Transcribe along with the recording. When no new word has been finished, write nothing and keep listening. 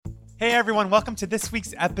Hey everyone, welcome to this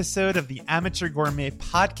week's episode of the Amateur Gourmet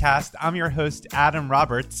Podcast. I'm your host, Adam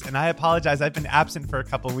Roberts, and I apologize. I've been absent for a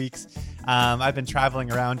couple weeks. I've been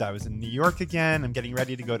traveling around. I was in New York again. I'm getting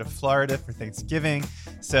ready to go to Florida for Thanksgiving.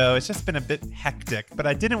 So it's just been a bit hectic, but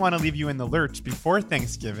I didn't want to leave you in the lurch before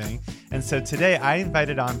Thanksgiving. And so today I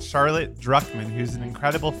invited on Charlotte Druckman, who's an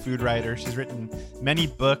incredible food writer. She's written many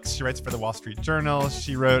books. She writes for the Wall Street Journal.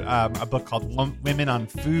 She wrote a book called Women on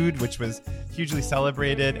Food, which was hugely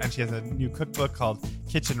celebrated. And she has a new cookbook called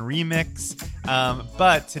Kitchen Remix.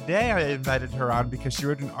 But today I invited her on because she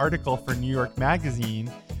wrote an article for New York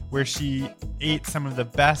Magazine where she ate some of the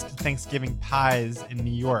best Thanksgiving pies in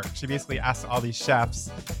New York. She basically asked all these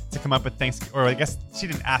chefs to come up with Thanksgiving, or I guess she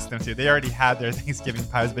didn't ask them to. They already had their Thanksgiving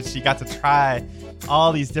pies, but she got to try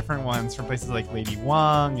all these different ones from places like Lady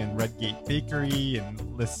Wong and Redgate Bakery and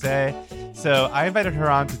Lissay. So I invited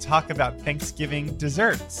her on to talk about Thanksgiving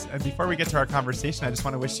desserts. And before we get to our conversation, I just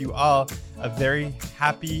want to wish you all a very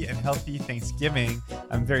happy and healthy Thanksgiving.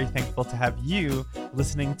 I'm very thankful to have you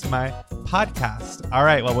listening to my podcast. All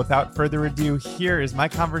right, well, without further ado, here is my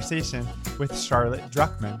conversation with Charlotte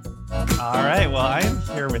Druckman. All right, well, I am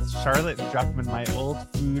here with Charlotte Druckman, my old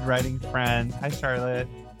food writing friend. Hi, Charlotte.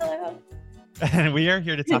 Hello. And we are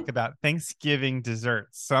here to talk about Thanksgiving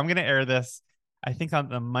desserts. So I'm going to air this, I think, on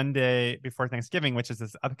the Monday before Thanksgiving, which is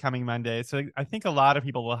this upcoming Monday. So I think a lot of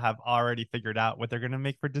people will have already figured out what they're going to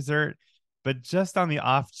make for dessert. But just on the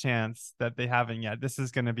off chance that they haven't yet, this is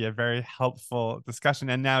going to be a very helpful discussion.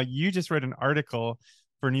 And now you just wrote an article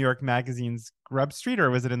for New York Magazine's Grub Street, or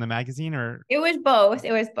was it in the magazine? Or It was both.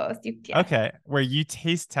 Yeah. Okay, where you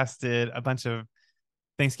taste tested a bunch of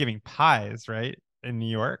Thanksgiving pies, right, in New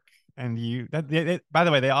York. And by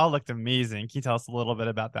the way, they all looked amazing. Can you tell us a little bit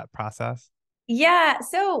about that process? Yeah.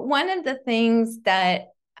 So one of the things that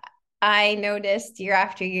I noticed year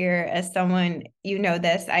after year, as someone,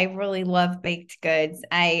 I really love baked goods.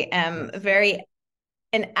 I am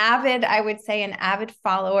I would say an avid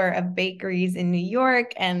follower of bakeries in New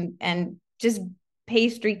York and just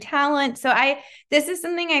pastry talent. So this is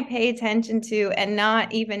something I pay attention to, and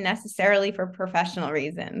not even necessarily for professional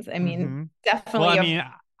reasons. I mean, definitely.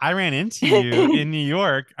 I ran into you in New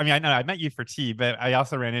York. I mean, I know I met you for tea, but I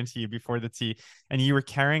also ran into you before the tea, and you were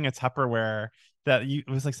carrying a Tupperware it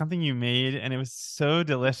was like something you made, and it was so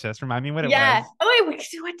delicious. Remind me what it was. Yeah. Oh,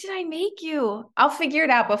 wait, what did I make you? I'll figure it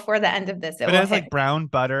out before the end of this. But it was like brown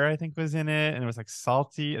butter, I think, was in it, and it was like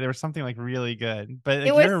salty. There was something like really good, but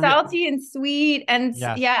it was salty and sweet, and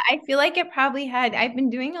yes. Yeah, I feel like it probably had. I've been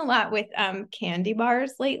doing a lot with candy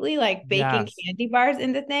bars lately, like baking candy bars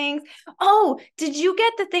into things. Oh, did you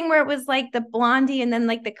get the thing where it was like the blondie and then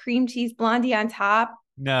like the cream cheese blondie on top?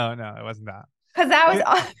 No, it wasn't that. Because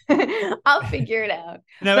that was, I'll figure it out.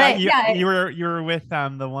 No, but you were with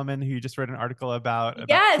the woman who just wrote an article about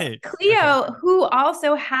cakes. Cleo, okay. Who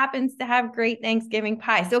also happens to have great Thanksgiving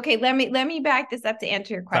pie. So, okay, let me back this up to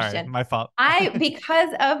answer your question. Sorry, my fault.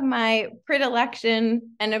 Because of my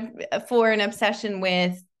predilection and for an obsession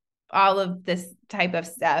with all of this type of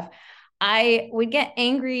stuff, I would get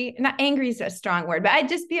angry. Not angry is a strong word, but I'd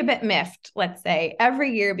just be a bit miffed, let's say,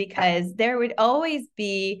 every year, because there would always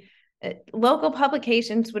be local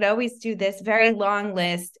publications would always do this very long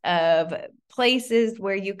list of places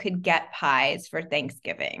where you could get pies for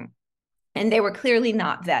Thanksgiving. And they were clearly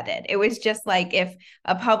not vetted. It was just like if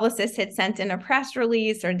a publicist had sent in a press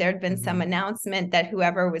release, or there'd been some announcement that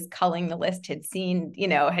whoever was culling the list had seen,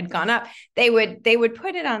 had gone up, they would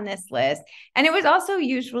put it on this list. And it was also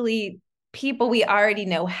usually people we already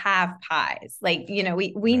know have pies. Like,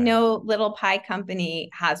 we know Little Pie Company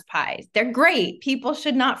has pies. They're great. People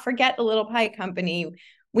should not forget the Little Pie Company.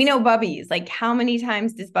 We know Bubby's. Like, how many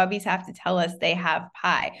times does Bubby's have to tell us they have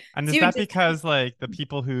pie? And is that because like the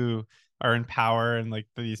people who are in power and like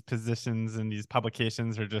these positions and these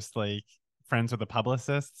publications are just like friends with the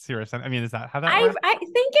publicists who are I mean, is that how that works? I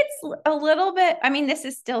think it's a little bit, I mean, this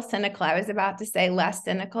is still cynical. I was about to say less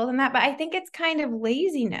cynical than that, but I think it's kind of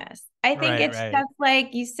laziness. I think it's just like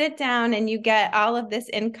you sit down and you get all of this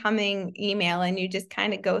incoming email and you just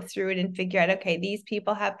kind of go through it and figure out, okay, these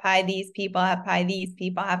people have pie, these people have pie, these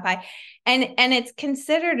people have pie. And it's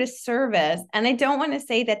considered a service. And I don't want to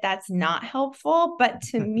say that that's not helpful, but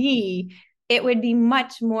to me, it would be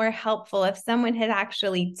much more helpful if someone had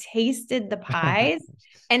actually tasted the pies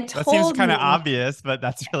and told me. That seems kind of obvious, but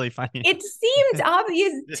that's really funny. It seemed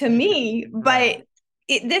obvious to me, but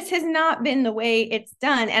this has not been the way it's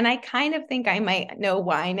done. And I kind of think I might know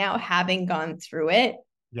why now, having gone through it.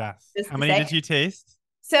 Yes. How many did you taste?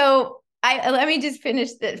 So let me just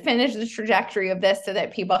finish the trajectory of this so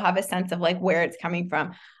that people have a sense of like where it's coming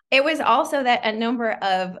from. It was also that a number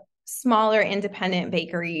of smaller independent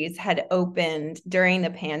bakeries had opened during the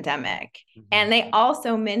pandemic. Mm-hmm. And they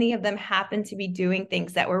also, many of them happened to be doing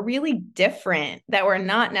things that were really different, that were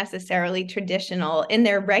not necessarily traditional in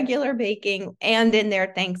their regular baking and in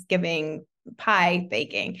their Thanksgiving pie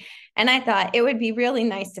baking. And I thought it would be really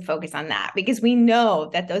nice to focus on that, because we know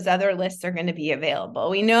that those other lists are going to be available.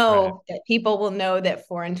 We know that people will know that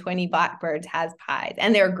 4 and 20 Blackbirds has pies,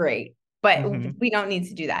 and they're great, but we don't need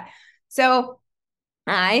to do that. So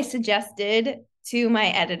I suggested to my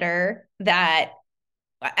editor that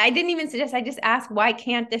I didn't even suggest, I just asked, why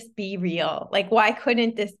can't this be real? Like, why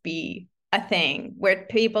couldn't this be a thing where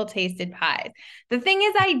people tasted pies? The thing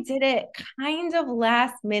is, I did it kind of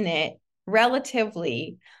last minute,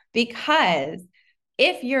 relatively, because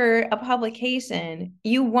if you're a publication,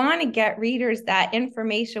 you want to get readers that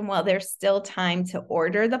information while there's still time to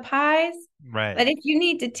order the pies. Right. But if you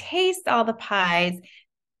need to taste all the pies,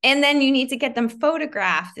 and then you need to get them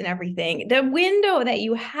photographed and everything, the window that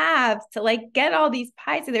you have to like get all these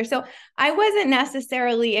pies in there. So I wasn't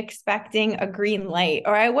necessarily expecting a green light,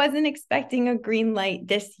 or I wasn't expecting a green light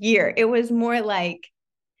this year. It was more like,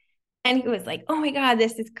 and he was like, oh my God,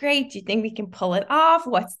 this is great. Do you think we can pull it off?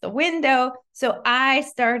 What's the window? So I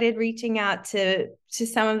started reaching out to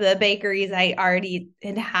some of the bakeries I already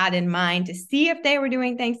had in mind to see if they were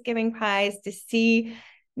doing Thanksgiving pies, to see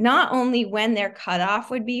not only when their cutoff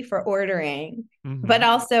would be for ordering, but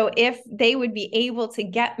also if they would be able to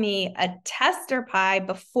get me a tester pie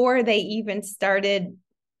before they even started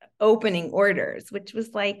opening orders, which was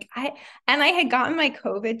like, I had gotten my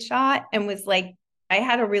COVID shot and was like, I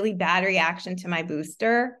had a really bad reaction to my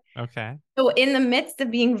booster. Okay. So in the midst of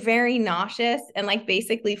being very nauseous and like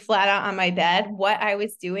basically flat out on my bed, what I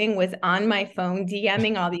was doing was on my phone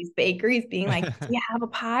DMing all these bakeries, being like, do you have a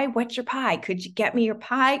pie? What's your pie? Could you get me your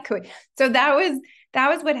pie? So that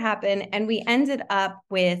was what happened. And we ended up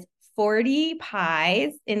with 40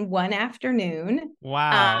 pies in one afternoon.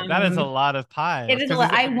 Wow. That is a lot of pies. It is a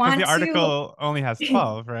lot. Because the article only has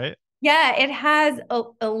 12, right? Yeah, it has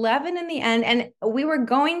 11 in the end. And we were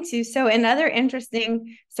going to, so another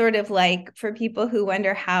interesting sort of like for people who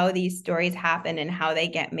wonder how these stories happen and how they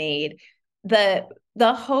get made, the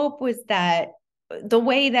hope was that the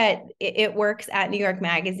way that it works at New York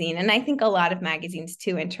Magazine, and I think a lot of magazines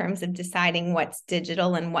too, in terms of deciding what's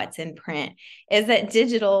digital and what's in print, is that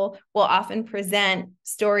digital will often present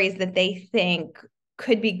stories that they think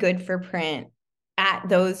could be good for print at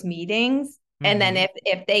those meetings. And then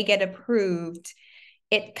if they get approved,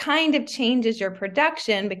 it kind of changes your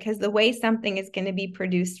production, because the way something is going to be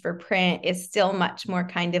produced for print is still much more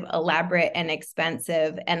kind of elaborate and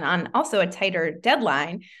expensive, and on also a tighter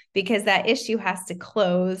deadline, because that issue has to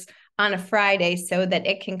close on a Friday so that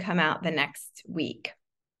it can come out the next week.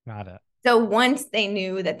 Got it. So once they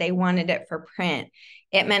knew that they wanted it for print,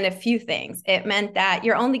 it meant a few things. It meant that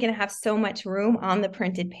you're only going to have so much room on the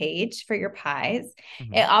printed page for your pies.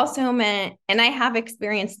 It also meant, and I have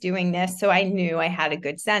experience doing this, so I knew I had a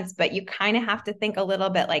good sense, but you kind of have to think a little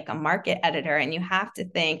bit like a market editor, and you have to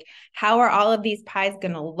think, how are all of these pies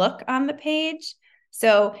going to look on the page?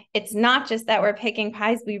 So it's not just that we're picking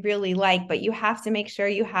pies we really like, but you have to make sure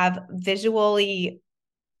you have visually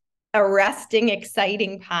arresting,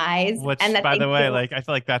 exciting pies. Which, and that by the way, like I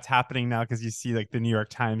feel like that's happening now, because you see like the New York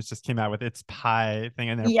Times just came out with its pie thing,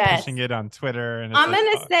 and they're pushing it on Twitter. And I'm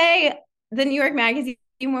gonna say the New York Magazine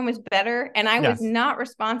one was better, and I was not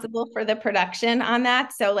responsible for the production on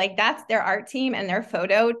that. So like that's their art team and their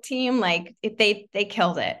photo team. Like they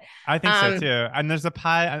killed it. I think so too. And there's a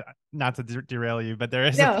pie. Not to derail you, but there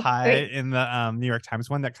is a pie in the New York Times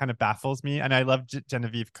one that kind of baffles me. And I love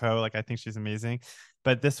Genevieve Coe. Like, I think she's amazing.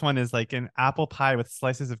 But this one is like an apple pie with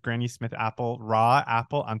slices of Granny Smith apple, raw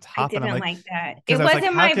apple on top. I didn't and I'm like that. It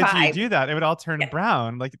wasn't my vibe. How could you do that? It would all turn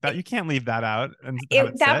brown. Like that. You can't leave that out. And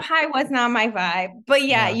that pie was not my vibe. But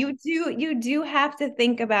you do have to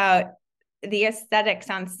think about the aesthetics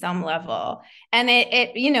on some level. And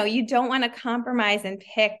it you don't want to compromise and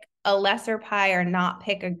pick a lesser pie or not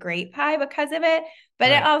pick a great pie because of it.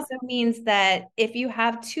 But it also means that if you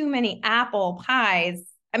have too many apple pies,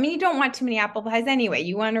 I mean, you don't want too many apple pies anyway.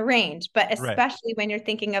 You want a range, but especially when you're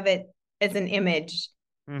thinking of it as an image,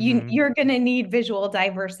 you're going to need visual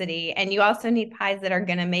diversity. And you also need pies that are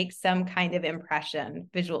going to make some kind of impression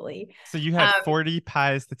visually. So you had 40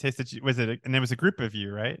 pies to taste. And there was a group of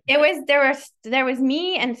you, right? There was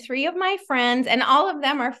me and 3 of my friends, and all of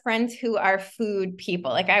them are friends who are food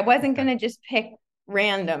people. Like I wasn't going to just pick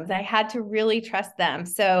randoms. I had to really trust them.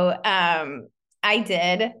 So I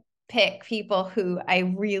did pick people who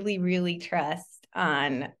I really, really trust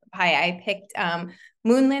on pie. I picked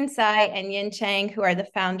Moonlin Tsai and Yin Chang, who are the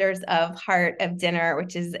founders of Heart of Dinner,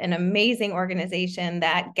 which is an amazing organization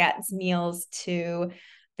that gets meals to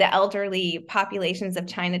the elderly populations of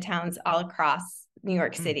Chinatowns all across New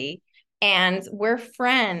York City. And we're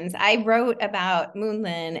friends. I wrote about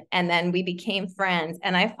Moonlin and then we became friends.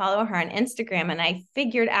 And I follow her on Instagram. And I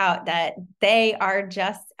figured out that they are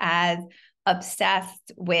just as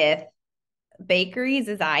obsessed with bakeries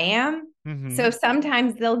as I am. So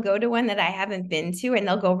sometimes they'll go to one that I haven't been to and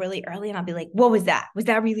they'll go really early and I'll be like, what was that? Was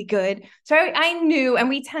that really good? So I knew, and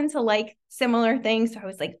we tend to like similar things. So I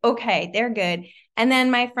was like, okay, they're good. And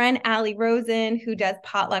then my friend Allie Rosen, who does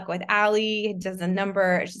Potluck with Allie, she's done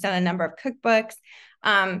a number of cookbooks.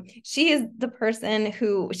 She is the person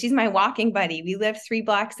she's my walking buddy. We live 3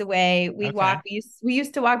 blocks away. We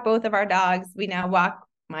used to walk both of our dogs. We now walk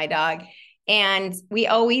my dog. And we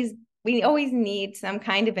always need some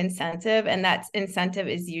kind of incentive, and that incentive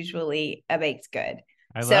is usually a baked good.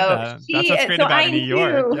 I love that. That's what's great about New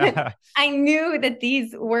York. Yeah. I knew that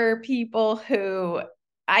these were people who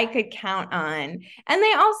I could count on. And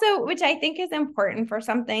they also, which I think is important for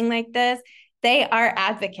something like this, they are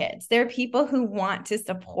advocates. They're people who want to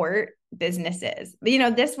support businesses. But,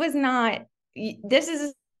 this is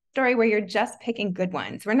a story where you're just picking good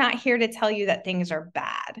ones. We're not here to tell you that things are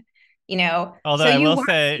bad. Although I will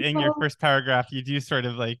say in your first paragraph, you do sort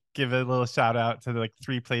of like give a little shout out to like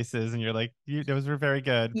 3 places and you're like, those were very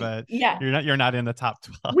good, but you're not in the top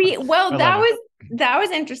 12. That was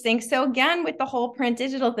interesting. So again, with the whole print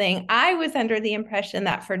digital thing, I was under the impression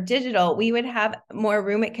that for digital, we would have more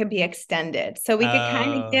room. It could be extended. So we could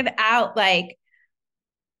kind of give out like,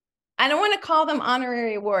 I don't want to call them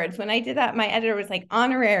honorary awards. When I did that, my editor was like,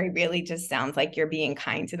 honorary really just sounds like you're being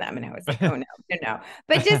kind to them. And I was like, oh, no.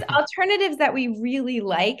 But just alternatives that we really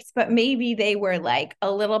liked, but maybe they were like a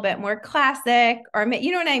little bit more classic or,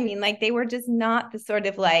 you know what I mean? Like they were just not the sort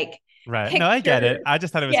of like, right. No, I get it. I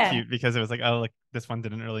just thought it was cute because it was like, oh, look, this one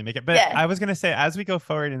didn't really make it. But I was going to say, as we go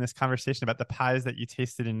forward in this conversation about the pies that you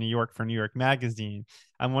tasted in New York for New York Magazine,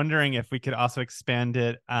 I'm wondering if we could also expand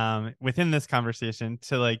it within this conversation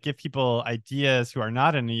to like give people ideas who are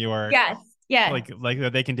not in New York. Yes. Like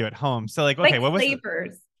that they can do at home. So like, okay, what was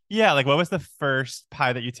flavors? Like what was the first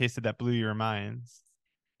pie that you tasted that blew your minds?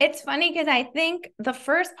 It's funny because I think the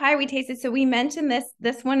first pie we tasted, so we mentioned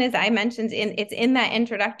this one is I mentioned it's in that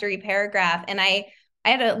introductory paragraph. And I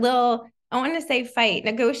had a little, I want to say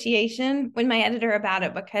negotiation with my editor about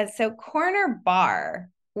it because Corner Bar,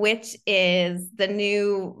 which is the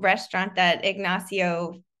new restaurant that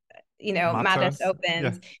Ignacio, Matos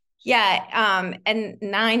opened. And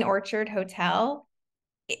 9 Orchard Hotel.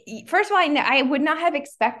 First of all, I would not have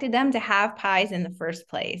expected them to have pies in the first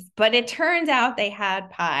place, but it turns out they had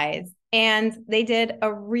pies and they did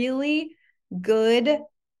a really good,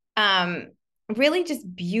 really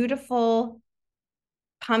just beautiful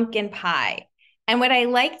pumpkin pie. And what I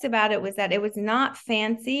liked about it was that it was not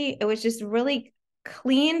fancy. It was just really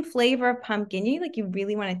clean flavor of pumpkin. You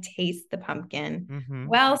really want to taste the pumpkin,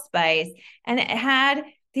 well spiced. And it had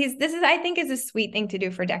I think is a sweet thing to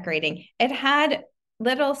do for decorating. It had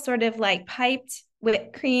little sort of like piped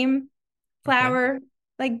whipped cream flour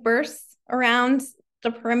like bursts around the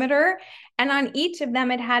perimeter, and on each of them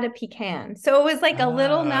it had a pecan. So it was like a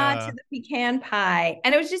little nod to the pecan pie,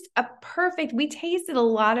 and it was just we tasted a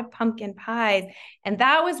lot of pumpkin pies, and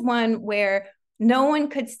that was one where no one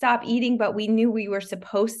could stop eating, but we knew we were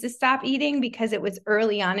supposed to stop eating because it was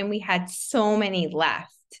early on and we had so many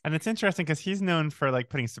left. And it's interesting because he's known for like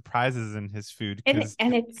putting surprises in his food. And there's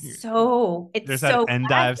that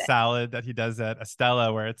endive salad that he does at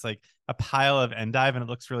Estella where it's like a pile of endive and it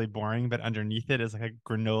looks really boring, but underneath it is like a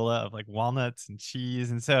granola of like walnuts and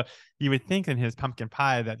cheese. And so you would think in his pumpkin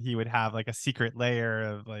pie that he would have like a secret layer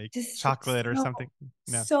of like chocolate or something.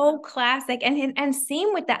 No. So classic. And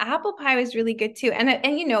same with the apple pie was really good too. And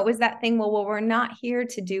it was that thing, well, we're not here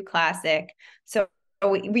to do classic. So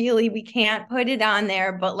we can't put it on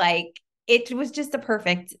there, but like it was just a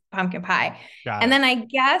perfect pumpkin pie. And then I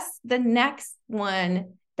guess the next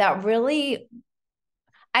one that really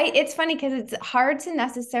it's funny because it's hard to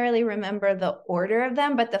necessarily remember the order of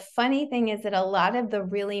them, but the funny thing is that a lot of the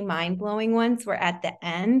really mind-blowing ones were at the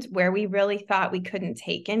end where we really thought we couldn't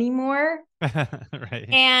take anymore. Right.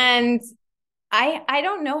 And I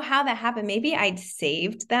don't know how that happened. Maybe I'd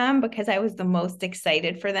saved them because I was the most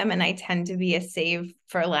excited for them. And I tend to be a save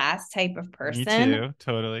for last type of person. Me too,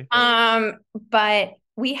 totally. But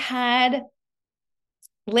we had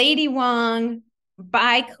Lady Wong,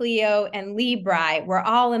 Bai Cleo, and Lee Bry were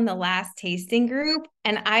all in the last tasting group.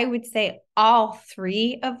 And I would say all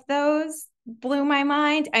 3 of those blew my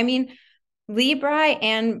mind. I mean, Libra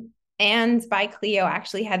and by Cleo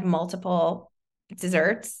actually had multiple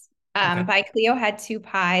desserts. Okay. By Cleo had 2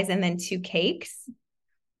 pies and then 2 cakes,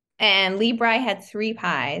 and Libra had 3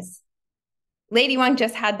 pies. Lady Wong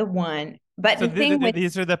just had the one. But So the thing with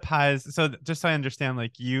these are the pies. So just so I understand,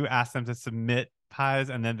 like you asked them to submit pies,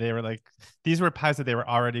 and then they were like, these were pies that they were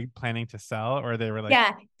already planning to sell, or they were like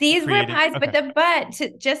yeah, these were created. pies, Okay.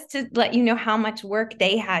 but just to let you know how much work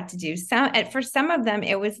they had to do. For some of them,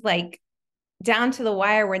 it was like down to the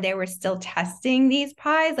wire where they were still testing these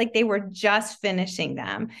pies, like they were just finishing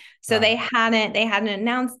them. So Wow. they hadn't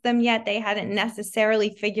announced them yet. They hadn't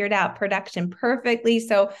necessarily figured out production perfectly.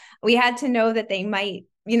 So we had to know that they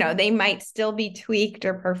might still be tweaked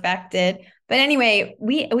or perfected. But anyway,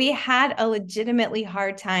 we had a legitimately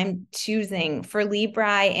hard time choosing for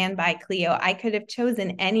Libra and by Cleo. I could have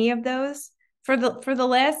chosen any of those for the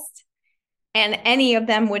list, and any of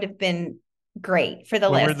them would have been great for the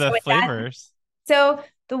What were list. the flavors? So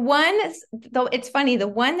the one, though, it's funny, the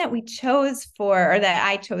one that we chose or that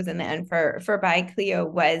I chose in the end for by Cleo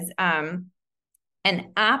was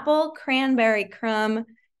an apple cranberry crumb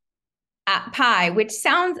pie, which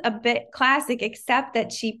sounds a bit classic, except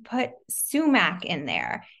that she put sumac in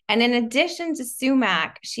there. And in addition to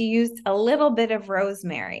sumac, she used a little bit of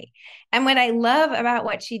rosemary. And what I love about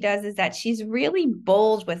what she does is that she's really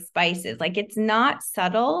bold with spices. Like it's not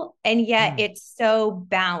subtle, and yet Mm. it's so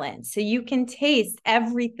balanced. So you can taste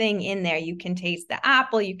everything in there. You can taste the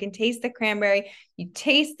apple, you can taste the cranberry, you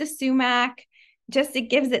taste the sumac. Just it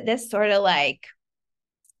gives it this sort of like,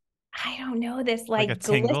 I don't know, this Like a like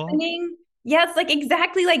tingle? glistening. Yes, like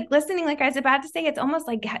exactly like glistening. Like I was about to say, it's almost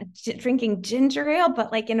like drinking ginger ale,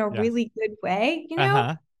 but like in a Yes. really good way, you know?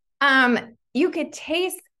 Uh-huh. Um, you could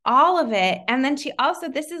taste all of it. And then she also,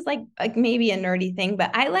 this is like maybe a nerdy thing, but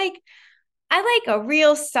I like a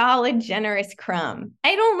real solid, generous crumb.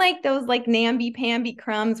 I don't like those like namby-pamby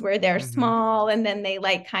crumbs where they're Hmm. small and then they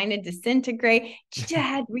like kind of disintegrate. She just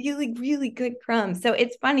had really, really good crumbs. So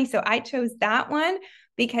it's funny. So I chose that one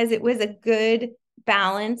because it was a good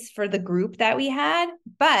balance for the group that we had.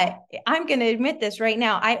 But I'm going to admit this right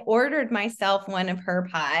now. I ordered myself one of her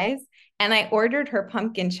pies, and I ordered her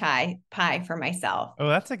pumpkin chai pie for myself. Oh,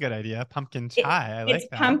 that's a good idea. Pumpkin chai. I It's like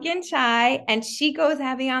that. pumpkin chai, and she goes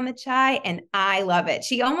heavy on the chai, and I love it.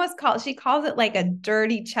 She calls it like a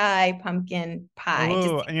dirty chai pumpkin pie,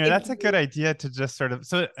 just Oh, to you know, give that's a good you. idea to just sort of.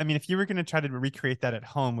 So, I mean, if you were going to try to recreate that at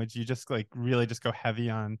home, would you just like really just go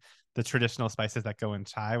heavy on the traditional spices that go in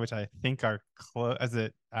chai, which I think are is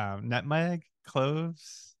it nutmeg,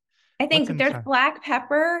 cloves? I What's think in there's chai? black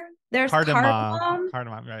pepper, there's Cardamom. cardamom,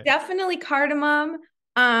 Cardamom, right? definitely cardamom.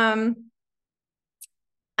 Um,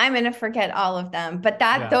 I'm gonna forget all of them, but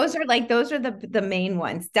Yeah. those are the main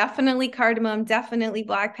ones. Definitely cardamom, definitely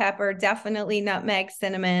black pepper, definitely nutmeg,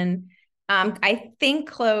 cinnamon. I think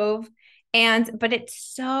clove, but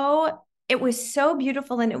it was so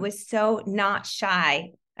beautiful, and it was so not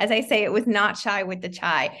shy. As I say, it was not shy with the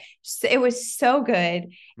chai. So it was so good.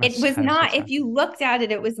 Not It was shy with the not, chai. if you looked at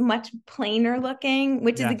it, it was much plainer looking,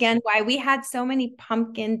 which is Yes. again why we had so many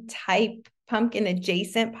pumpkin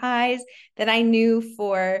adjacent pies that I knew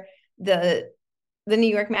for the the New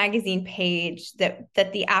York Magazine page that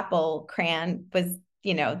the apple cran was,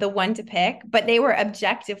 the one to pick, but they were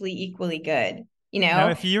objectively equally good, you Now, know?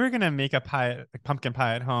 if you were gonna make a pie, like pumpkin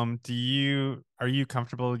pie at home, are you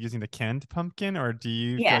comfortable using the canned pumpkin, or do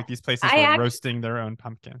you feel Yeah. like these places I were act roasting their own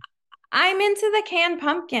pumpkin? I'm into the canned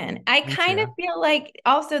pumpkin. I Me kind of too. feel like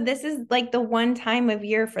also this is like the one time of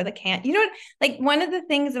year for the can. You know what? Like one of the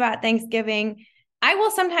things about Thanksgiving, I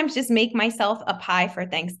will sometimes just make myself a pie for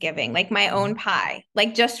Thanksgiving, like my own Hmm. pie,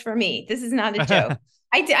 like just for me. This is not a joke.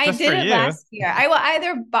 I Just for did it you. last year. I will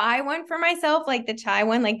either buy one for myself, like the chai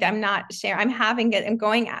one, like I'm not sharing. I'm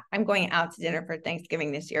going out to dinner for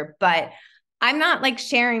Thanksgiving this year, but I'm not like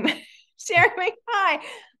sharing sharing my pie.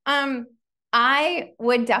 Um, I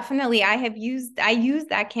would definitely, I use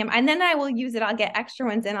that and then I will use it. I'll get extra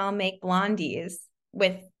ones and I'll make blondies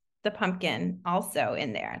with the pumpkin also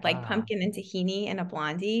in there, like Wow. pumpkin and tahini and a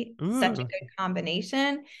blondie. Such a Ooh. good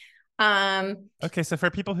combination. Um, Okay, so for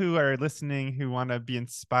people who are listening who want to be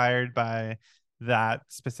inspired by that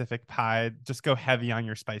specific pie, just go heavy on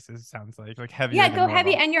your spices, sounds like heavier Yeah, than go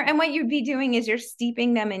heavy. normal. And what you'd be doing is you're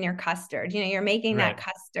steeping them in your custard. You're making that Right.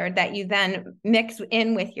 custard that you then mix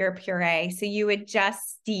in with your puree. So you would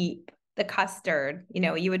just steep the custard.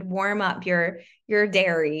 You would warm up your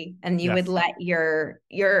dairy, and you would Yes. let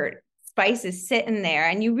your spices sit in there.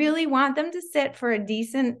 And you really want them to sit for a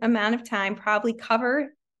decent amount of time. Probably cover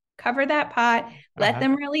that pot, let Uh-huh.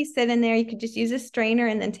 them really sit in there. You could just use a strainer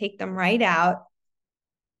and then take them right out.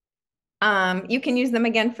 You can use them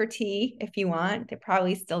again for tea if you want. They're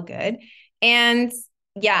probably still good. And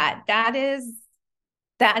yeah, that is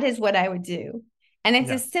what I would do. And it's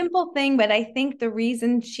a Yes. simple thing, but I think the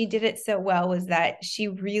reason she did it so well was that she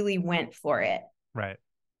really went for it. Right.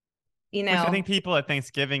 You Which I know, think people at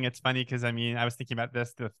Thanksgiving, it's funny because I mean, I was thinking about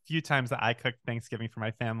this the few times that I cooked Thanksgiving for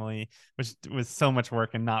my family, which was so much work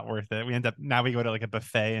and not worth it. We end up now we go to like a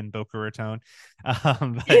buffet in Boca Raton.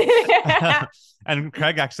 But and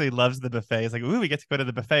Craig actually loves the buffet. He's like, ooh, we get to go to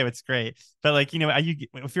the buffet. It's great. But like,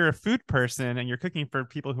 if you're a food person and you're cooking for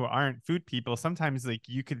people who aren't food people, sometimes like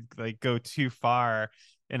you could like go too far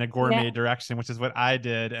in a yeah. gourmet direction, which is what I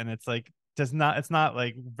did. And it's like, it's not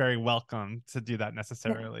like very welcome to do that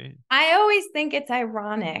necessarily. I always think it's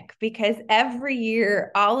ironic because every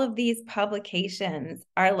year all of these publications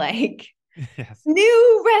are like Yes.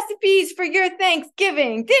 new recipes for your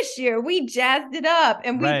Thanksgiving. This year we jazzed it up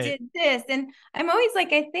and we Right. did this. And I'm always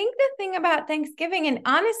like, I think the thing about Thanksgiving, and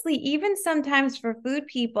honestly, even sometimes for food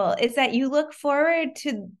people, is that you look forward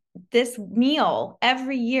to this meal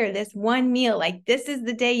every year, this one meal. Like, this is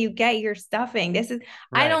the day you get your stuffing. I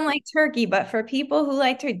Right. don't like turkey, but for people who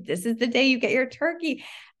like turkey, this is the day you get your turkey.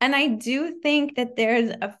 And I do think that there's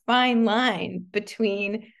a fine line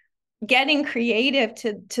between getting creative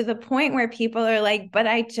to the point where people are like, but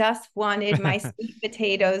I just wanted my sweet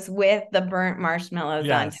potatoes with the burnt marshmallows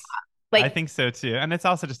on top. Yes. I Like, think so too. And it's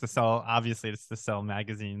also just to sell, obviously it's to sell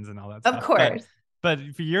magazines and all that of stuff. But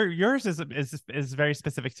course. for yours is very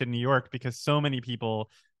specific to New York because so many people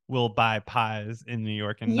will buy pies in New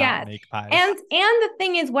York and not Yes. make pies. And the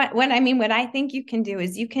thing is what I think you can do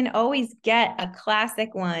is you can always get a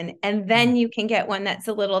classic one and then you can get one that's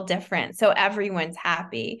a little different so everyone's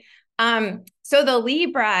happy. So the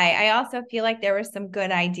Libri, I also feel like there were some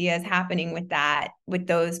good ideas happening with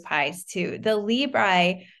those pies too. The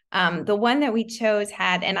Libri, the one that we chose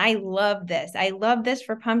had, and I love this. I love this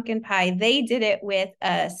for pumpkin pie. They did it with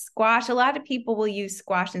a squash. A lot of people will use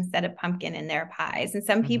squash instead of pumpkin in their pies, and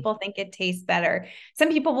some Mhm. people think it tastes better. Some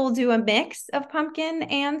people will do a mix of pumpkin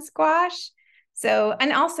and squash. So,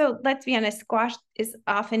 and also, let's be honest, squash is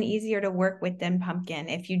often easier to work with than pumpkin.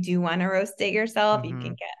 If you do want to roast it yourself, you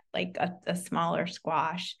can Mhm. get like a smaller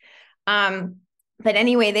squash. Um, but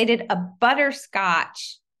anyway, they did a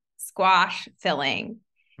butterscotch squash filling.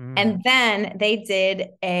 Mm. And then they did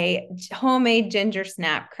a homemade ginger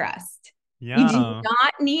snap crust. You do Yeah.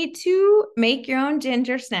 not need to make your own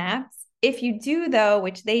ginger snaps. If you do, though,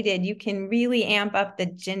 which they did, you can really amp up the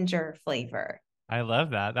ginger flavor. I love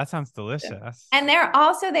that. That sounds delicious. And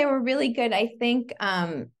they were really good. I think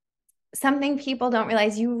something people don't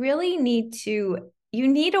realize, you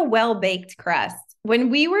need a well-baked crust. When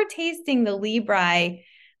we were tasting the Libri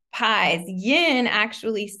pies, Yin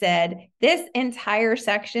actually said this entire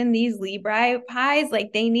section, these Libri pies,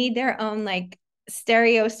 like they need their own like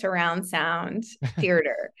stereo surround sound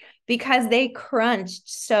theater because they crunched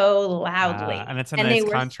so loudly And it's a and they nice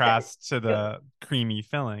were contrast to the creamy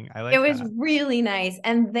filling. I it like was that. really nice.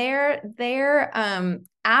 And their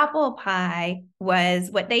apple pie was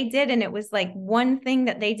what they did. And it was like one thing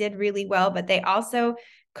that they did really well, but they also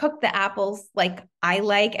cooked the apples like I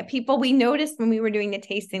like. People, we noticed when we were doing the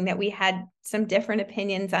tasting that we had some different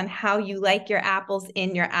opinions on how you like your apples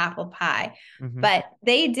in your apple pie. Hmm. But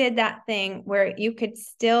they did that thing where you could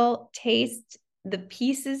still taste the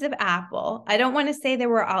pieces of apple. I don't want to say they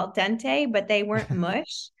were al dente, but they weren't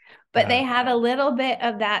mush, but Got they it. had a little bit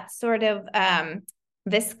of that sort of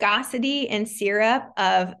viscosity and syrup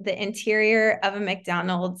of the interior of a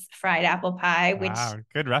McDonald's fried apple pie, which Wow.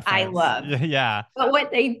 Good I reference. love. Yeah. Yeah. But what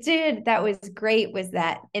they did that was great was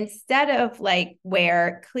that instead of like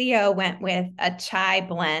where Cleo went with a chai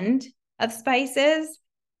blend of spices,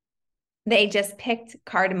 they just picked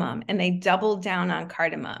cardamom and they doubled down on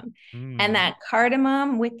cardamom. And Mm. that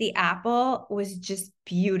cardamom with the apple was just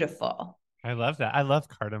beautiful. I love that. I love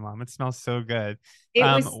cardamom. It smells so good. It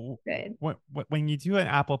was good. When you do an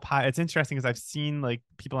apple pie, it's interesting because I've seen like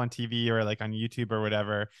people on TV or like on YouTube or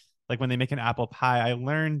whatever, like when they make an apple pie, I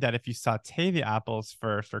learned that if you saute the apples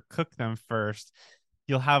first or cook them first,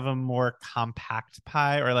 you'll have a more compact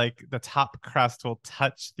pie or like the top crust will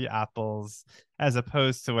touch the apples as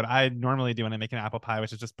opposed to what I normally do when I make an apple pie,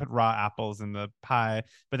 which is just put raw apples in the pie,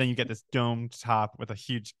 but then you get this domed top with a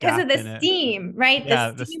huge Because gap of the in it. steam, right? The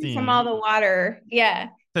Yeah, the steam from all steam. the water. Yeah,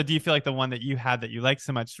 So do you feel like the one that you had that you like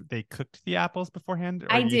so much, they cooked the apples beforehand,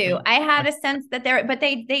 or I do you do. think? I had Okay. a sense that but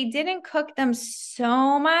they didn't cook them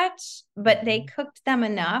so much, but they Mhm. cooked them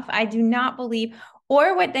enough. I do not believe,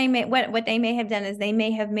 Or what they may have done is they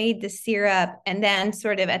may have made the syrup and then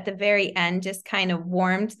sort of at the very end just kind of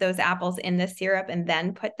warmed those apples in the syrup and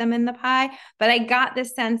then put them in the pie. But I got the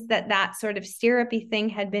sense that that sort of syrupy thing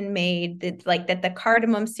had been made, that the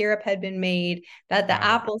cardamom syrup had been made, that the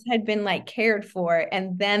apples had been like cared for,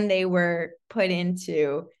 and then they were put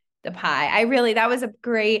into the pie. That was a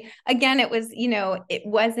great, again, it was, it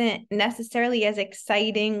wasn't necessarily as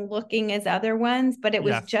exciting looking as other ones, but it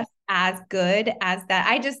was just as good as that.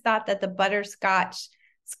 I just thought that the butterscotch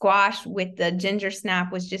squash with the ginger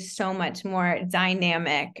snap was just so much more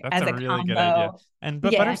dynamic. That's as a really combo. good idea.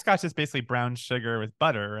 But butterscotch is basically brown sugar with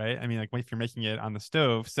butter, right? I mean, like if you're making it on the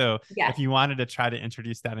stove. So if you wanted to try to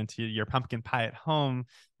introduce that into your pumpkin pie at home,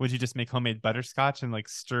 would you just make homemade butterscotch and like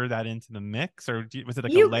stir that into the mix, or was it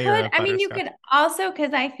like a layer of butterscotch? I mean, you could also,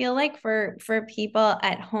 because I feel like for people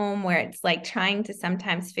at home where it's like trying to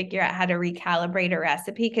sometimes figure out how to recalibrate a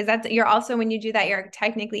recipe, because you're also, when you do that, you're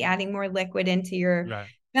technically adding more liquid into your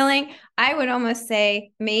filling. I would almost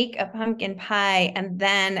say make a pumpkin pie and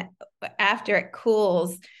then after it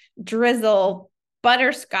cools, drizzle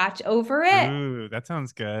butterscotch over it. Ooh, that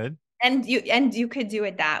sounds good. And you could do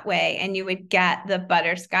it that way and you would get the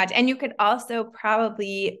butterscotch. And you could also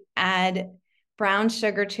probably add brown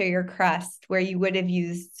sugar to your crust where you would have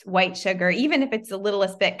used white sugar, even if it's the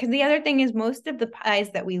littlest bit. Because the other thing is most of the pies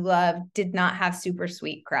that we love did not have super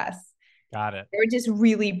sweet crusts. Got it. They were just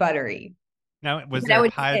really buttery. Now, was there a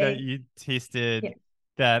pie that you tasted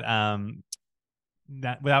that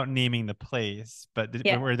without naming the place, but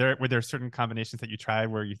were there certain combinations that you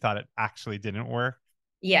tried where you thought it actually didn't work?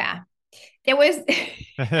 Yeah. It was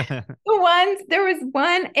there was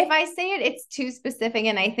one, if I say it, it's too specific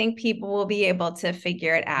and I think people will be able to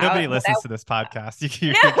figure it out. Nobody listens to this podcast. I'll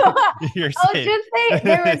just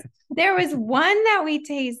say there was one that we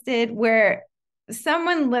tasted where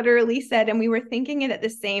someone literally said, and we were thinking it at the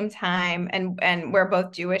same time, and we're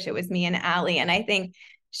both Jewish. It was me and Allie. And I think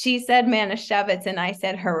she said Manischewitz and I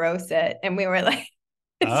said Haroset. And we were like,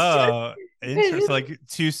 interesting. So like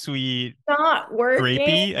too sweet, not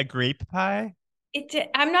working. A grape pie.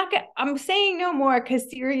 I'm saying no more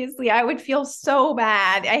because seriously, I would feel so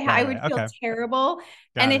bad. I would feel terrible.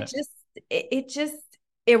 It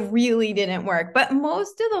really didn't work. But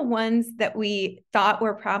most of the ones that we thought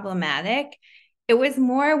were problematic, it was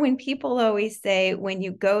more when people always say, when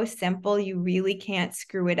you go simple, you really can't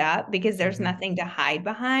screw it up because there's nothing to hide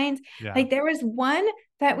behind. Yeah. Like there was one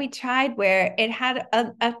that we tried where it had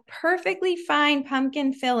a perfectly fine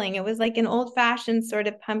pumpkin filling. It was like an old fashioned sort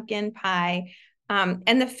of pumpkin pie.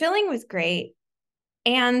 And the filling was great.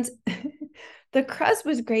 And the crust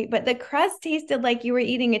was great, but the crust tasted like you were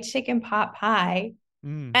eating a chicken pot pie.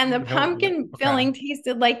 And the pumpkin filling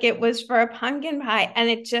tasted like it was for a pumpkin pie. And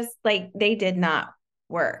it just like, they did not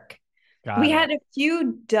work. We had a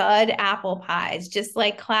few dud apple pies, just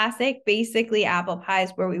like classic, basically apple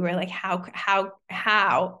pies where we were like, how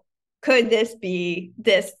could this be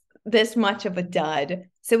this much of a dud?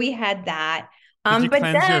 So we had that. Did you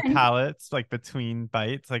cleanse your palates like between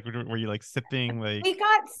bites? Like were you like sipping like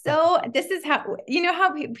this is how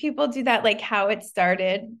how people do that, like how it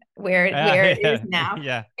started, where it is now.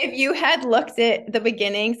 Yeah. If you had looked at the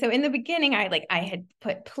beginning, so in the beginning I had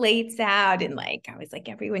put plates out and like I was like,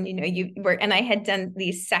 everyone, and I had done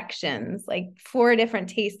these sections, like 4 different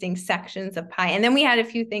tasting sections of pie. And then we had a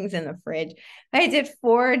few things in the fridge. I did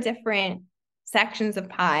 4 different sections of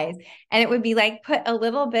pies, and it would be like put a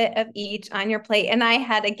little bit of each on your plate. And I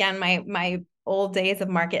had, again, my old days of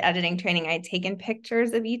market editing training, I had taken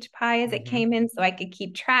pictures of each pie as it came in so I could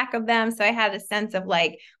keep track of them. So I had a sense of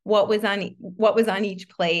like what was on each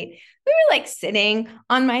plate. We were like sitting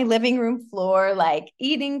on my living room floor, like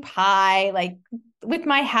eating pie, like with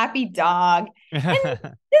my happy dog. And this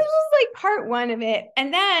was like part 1 of it.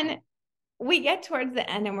 And then we get towards the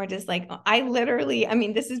end and we're just like,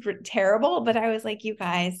 this is terrible, but I was like, you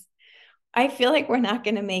guys, I feel like we're not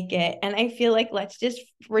going to make it. And I feel like let's just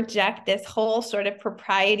reject this whole sort of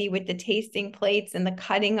propriety with the tasting plates and the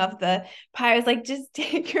cutting of the pie. I was like, just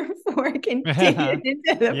take your fork and dig it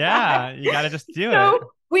into the pie. You got to just do it.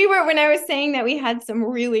 When I was saying that we had some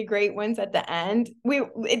really great ones at the end,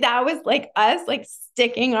 that was like us like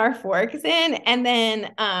sticking our forks in. And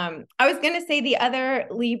then I was going to say the other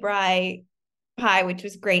Libri pie, which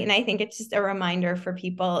was great, and I think it's just a reminder for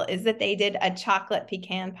people, is that they did a chocolate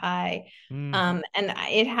pecan pie, and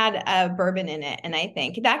it had a bourbon in it, and I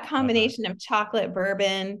think that combination of chocolate,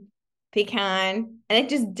 bourbon, pecan, and it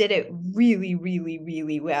just did it really, really,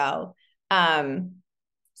 really well.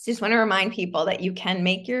 Just want to remind people that you can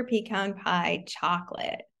make your pecan pie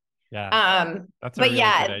chocolate. Yeah, that's a really good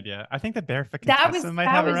idea. I think the Barefoot Contessa might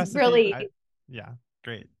have a recipe. Yeah.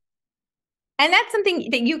 Great. And that's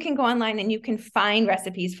something that you can go online and you can find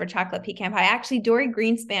recipes for chocolate pecan pie. Actually, Dory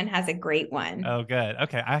Greenspan has a great one. Oh, good.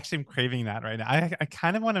 Okay. I actually am craving that right now. I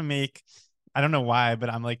kind of want to make, I don't know why, but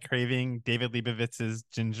I'm like craving David Leibovitz's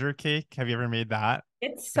ginger cake. Have you ever made that?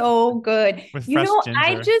 It's With so good. with You fresh know,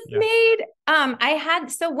 I ginger. just Yeah. made I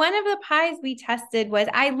had so one of the pies we tested was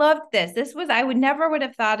I loved this. This was I would never would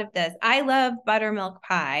have thought of this. I love buttermilk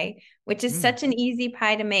pie, which is Mm, such an easy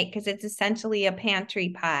pie to make because it's essentially a pantry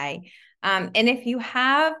pie. And if you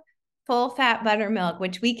have full fat buttermilk,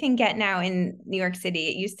 which we can get now in New York City,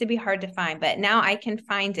 it used to be hard to find, but now I can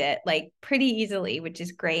find it like pretty easily, which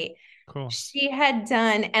is great. cool. She had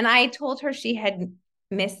done, and I told her she had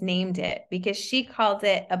misnamed it because she called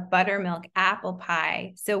it a buttermilk apple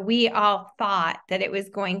pie. So we all thought that it was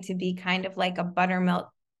going to be kind of like a buttermilk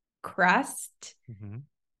crust Hmm.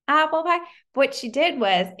 apple pie. What she did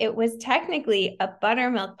was it was technically a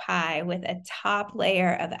buttermilk pie with a top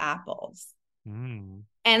layer of apples. Mm,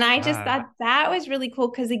 And I just ah, thought that was really cool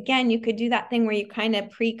because, again, you could do that thing where you kind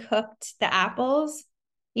of pre cooked the apples.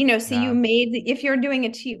 You know, so you yeah. made, if you're doing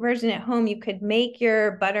a cheap version at home, you could make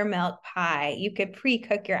your buttermilk pie. You could pre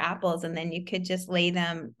cook your apples and then you could just lay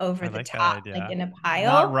them over I the like that top, like idea. in a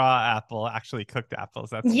Not pile. raw apple, actually cooked apples.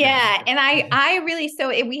 That's good. Yeah, and I really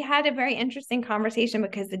we had a very interesting conversation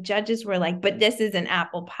because the judges were like, "But this is an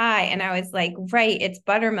apple pie," and I was like, "Right, it's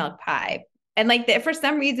buttermilk pie." And like for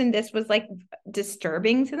some reason, this was like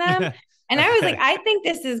disturbing to them, and I was like, Okay. "I think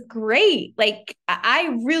this is great." Like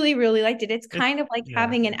I really really liked it. It's It's kind of like yeah.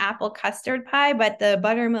 having an apple custard pie, but the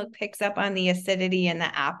buttermilk picks up on the acidity in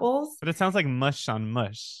the apples. But it sounds like mush on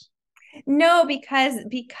mush. No, because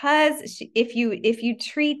if you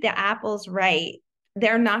treat the apples right,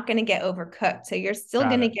 they're not going to get overcooked. So you're still Got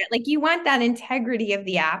going to it. get like you want that integrity of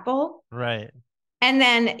the apple. Right. And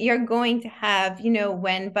then you're going to have, you know,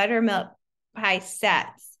 when buttermilk pie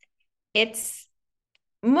sets, it's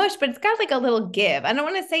mush, but it's got like a little give. I don't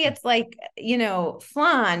want to say it's like, you know,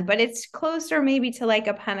 flan, but it's closer maybe to like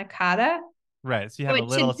a panna cotta. Right. So you So have a it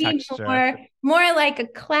little should be texture. more like a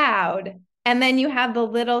cloud. And then you have the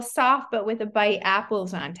little soft but with a bite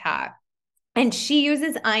apples on top. And she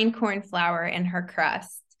uses einkorn flour in her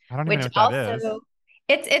crust, I don't even know which what that is. also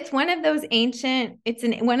it's one of those ancient,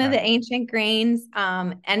 one of Okay. the ancient grains.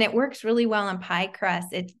 And it works really well on pie crust.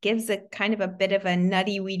 It gives a kind of a bit of a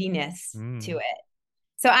nutty weediness to Mm. it.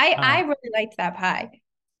 So I Um, really liked that pie.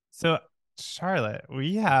 so Charlotte,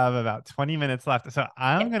 we have about 20 minutes left. So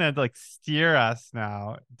I'm gonna like steer us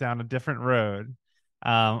now down a different road,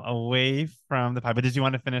 away from the pie. But did you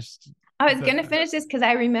want to finish I was the going to finish this because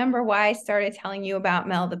I remember why I started telling you about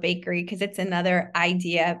Mel the Bakery because it's another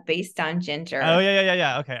idea based on Oh, ginger.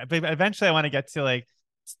 yeah. Okay. But eventually I want to get to like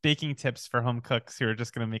baking tips for home cooks who are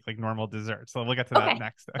just gonna make like normal desserts. So we'll get to that Okay.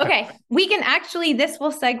 next. Okay. Okay. We can actually, this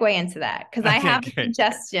will segue into that because I Okay, have a great.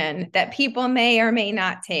 suggestion that people may or may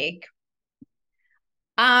not take.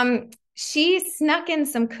 She snuck in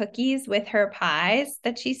some cookies with her pies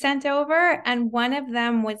that she sent over. And one of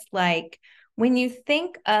them was like, when you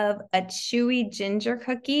think of a chewy ginger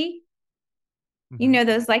cookie, you Hmm. know,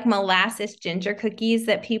 those like molasses ginger cookies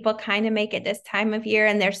that people kind of make at this time of year.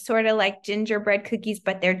 And they're sort of like gingerbread cookies,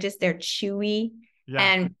 but they're chewy. Yeah.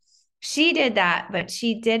 And she did that, but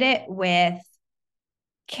she did it with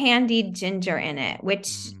candied ginger in it, which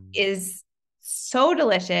Mm. is so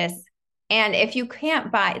delicious. And if you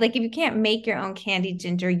can't buy, like, if you can't make your own candied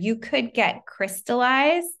ginger, you could get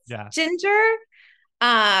crystallized Yes. ginger.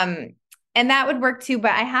 Um, and that would work too.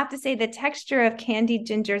 But I have to say, the texture of candied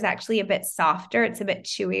ginger is actually a bit softer. It's a bit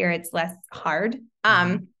chewier. It's less hard.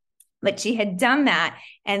 Hmm. But she had done that.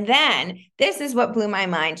 And then this is what blew my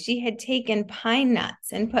mind. She had taken pine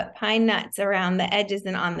nuts and put pine nuts around the edges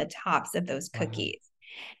and on the tops of those Wow. cookies.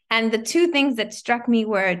 And the two things that struck me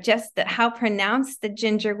were just how pronounced the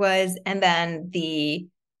ginger was and then the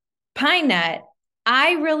pine nut.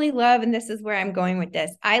 I really love, and this is where I'm going with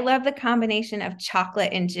this. I love the combination of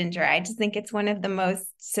chocolate and ginger. I just think it's one of the most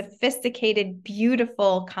sophisticated,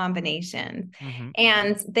 beautiful combinations. Hmm.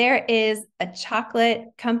 And there is a chocolate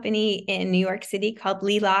company in New York City called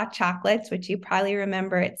Lila Chocolates, which you probably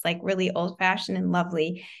remember. It's like really old fashioned and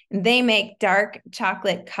lovely. And they make dark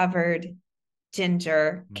chocolate covered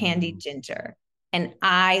ginger, candied Mm. ginger. And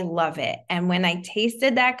I love it. And when I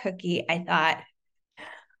tasted that cookie, I thought,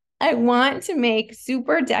 I want to make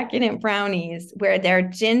super decadent brownies where they're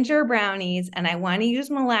ginger brownies and I want to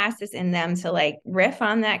use molasses in them to like riff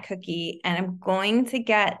on that cookie. And I'm going to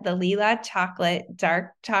get the Lila chocolate,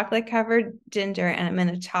 dark chocolate covered ginger, and I'm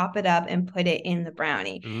going to chop it up and put it in the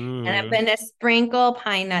brownie. And I'm Ooh. going to sprinkle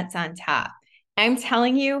pine nuts on top. I'm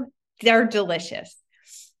telling you, they're delicious.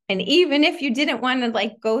 And even if you didn't want to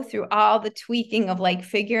like go through all the tweaking of like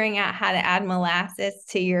figuring out how to add molasses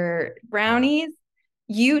to your Yeah. brownies,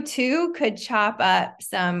 you too could chop up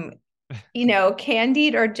some,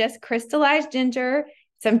 candied or just crystallized ginger,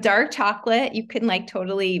 some dark chocolate. You can like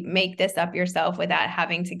totally make this up yourself without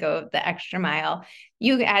having to go the extra mile.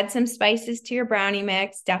 You add some spices to your brownie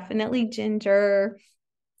mix, definitely ginger,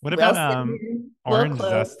 What little about cinnamon, little orange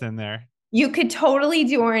clove. zest in there? You could totally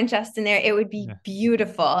do orange zest in there. It would be Yeah.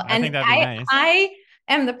 beautiful. I think And that'd be I nice. I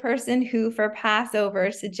am the person who for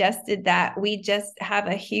Passover suggested that we just have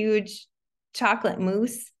a huge chocolate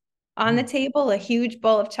mousse on the Mm. table, a huge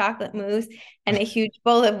bowl of chocolate mousse and a huge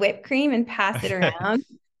bowl of whipped cream and pass it Okay. around.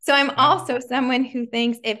 So I'm Yeah. also someone who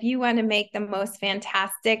thinks if you want to make the most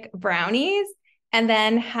fantastic brownies and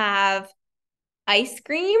then have ice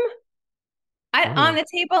cream on Ooh. the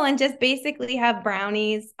table and just basically have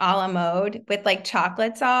brownies a la mode with like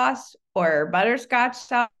chocolate sauce or butterscotch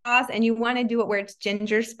sauce. And you want to do it where it's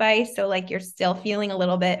ginger spice. So like you're still feeling a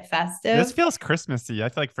little bit This festive. feels Christmassy. I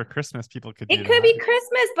feel like for Christmas people could do It could that. be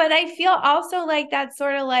Christmas, but I feel also like that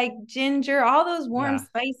sort of like ginger, all those warm Yeah.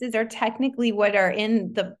 spices are technically what are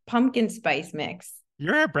in the pumpkin spice mix.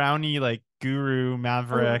 You're a brownie like guru Oh,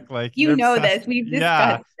 maverick. Like you you're know obsessed. this. We've Yeah.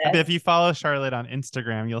 discussed I mean, this. if you follow Charlotte on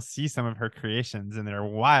Instagram, you'll see some of her creations and they're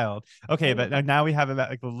wild. I Okay, but love it. now we have about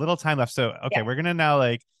like a little time left. So okay, Yeah. we're gonna now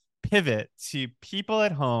like pivot to people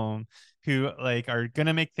at home who like are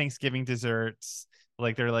gonna make Thanksgiving desserts.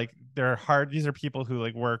 They're hard. These are people who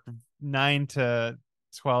like work 9 to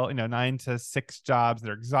 12, 9 to 6 jobs.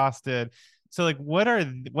 They're exhausted. So like what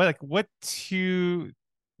two,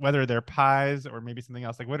 whether they're pies or maybe something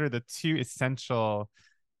else, like what are the two essential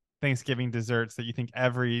Thanksgiving desserts that you think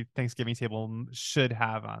every Thanksgiving table should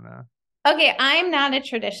have on a Okay, I'm not a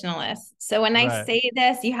traditionalist. So when I right? say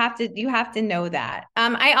this, you have to know that.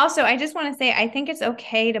 I just want to say I think it's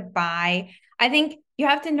okay to buy. I think you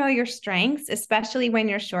have to know your strengths, especially when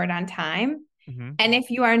you're short on time. Mm-hmm. And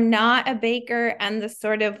if you are not a baker and the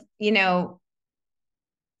sort of,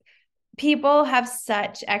 people have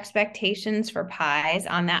such expectations for pies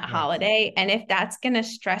on that Yes. holiday. And if that's going to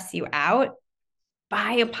stress you out,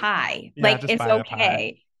 buy a pie. Yeah, Like just it's buy a pie.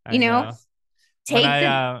 okay. I know. Take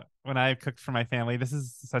the When I cooked for my family, this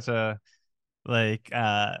is such a like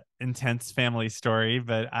intense family story,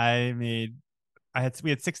 but we had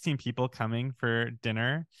 16 people coming for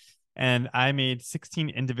dinner, and I made 16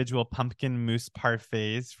 individual pumpkin mousse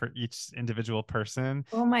parfaits for each individual person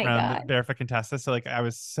Oh my from God. Barefoot Contessa. So like I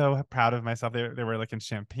was so proud of myself. They were like in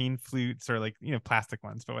champagne flutes or like plastic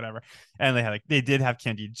ones, but whatever. And they did have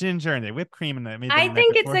candied ginger and they whipped cream and I made them I the night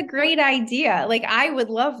think it's a before. great idea. Like I would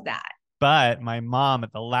love that. But my mom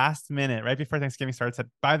at the last minute, right before Thanksgiving started, said,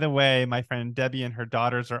 by the way, my friend Debbie and her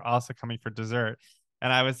daughters are also coming for dessert.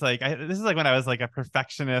 And I was like, this is like when I was like a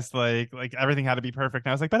perfectionist, like everything had to be perfect.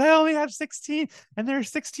 And I was like, but I only have 16 and there are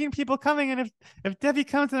 16 people coming. And if Debbie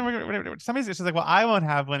comes and she's like, well, I won't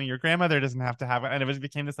have one and your grandmother doesn't have to have it. And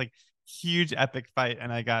became this like huge epic fight.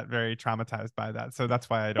 And I got very traumatized by that. So that's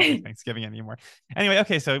why I don't make Thanksgiving anymore. Anyway,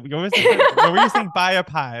 okay. So what were you saying? Buy a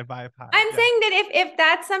pie, buy a pie. I'm Yeah. saying that if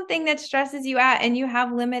that's something that stresses you out and you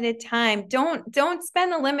have limited time, don't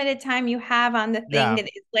spend the limited time you have on the thing Yeah. that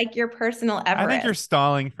is like your personal I think you're Everest.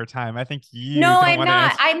 stalling for time. I think you No, don't I'm want to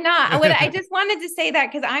not. answer. I'm not. I just wanted to say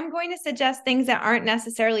that because I'm going to suggest things that aren't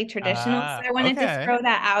necessarily traditional. So I want to just Okay. throw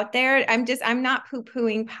that out there. I'm not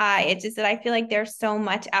poo-pooing pie. It's just that I feel like there's so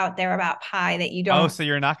much out there about pie that you Oh, don't. so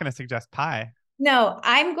you're not going to suggest pie? No,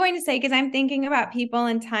 I'm going to say because I'm thinking about people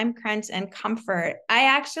and time crunch and comfort. I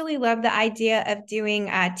actually love the idea of doing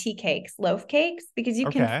tea cakes, loaf cakes, because you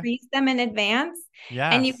can Okay. freeze them in advance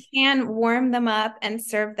and you Yes. can warm them up and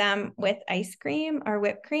serve them with ice cream or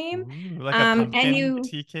whipped cream. Ooh, like a And pumpkin you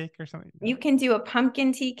tea cake or something. you can do a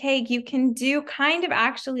pumpkin tea cake. You can do kind of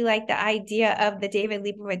actually like the idea of the David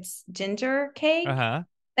Leibowitz ginger cake, Uh-huh.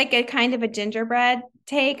 like a kind of a gingerbread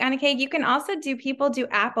take on a cake. You can also people do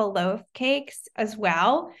apple loaf cakes as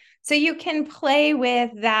well. So you can play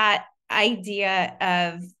with that idea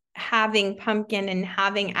of having pumpkin and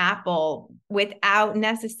having apple without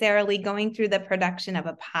necessarily going through the production of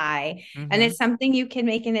a pie. And Mm-hmm. it's something you can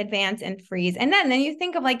make in advance and freeze. And then you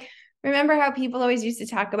think of like, remember how people always used to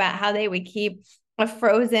talk about how they would keep a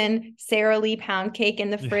frozen Sara Lee pound cake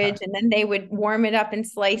in the Yeah. fridge and then they would warm it up and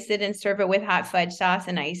slice it and serve it with hot fudge sauce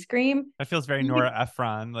and ice cream. That feels very Nora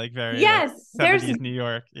Ephron, like very like Yes, 70s New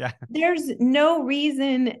York. Yeah. there's no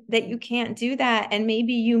reason that you can't do that. And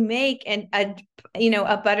maybe you make a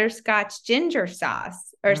butterscotch ginger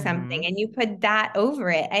sauce or Mm-hmm. something and you put that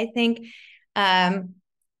over it. I think um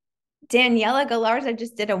Daniela Galarza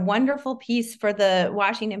just did a wonderful piece for the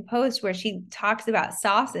Washington Post where she talks about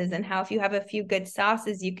sauces and how if you have a few good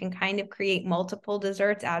sauces, you can kind of create multiple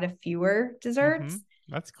desserts out of fewer desserts.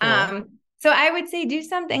 That's cool. So I would say do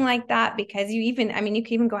something like that because you can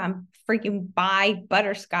even go out and freaking buy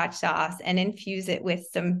butterscotch sauce and infuse it with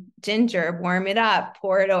some ginger, warm it up,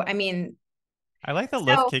 pour it over. I like the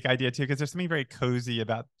loaf cake idea too, because there's something very cozy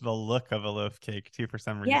about the look of a loaf cake too, for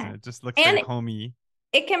some reason. Yeah. It just looks very homey.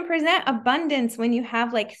 It can present abundance when you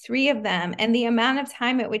have like 3 of them, and the amount of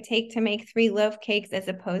time it would take to make 3 loaf cakes as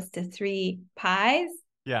opposed to 3 pies.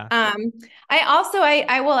 Yeah.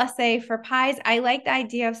 I will say for pies, I like the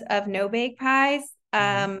idea of no bake pies.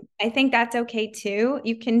 I think that's okay too.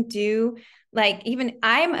 You can do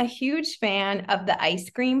I'm a huge fan of the ice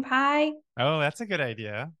cream pie. Oh, that's a good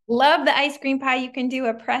idea. Love the ice cream pie. You can do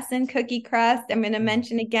a press and cookie crust. I'm going to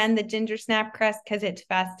mention again the ginger snap crust because it's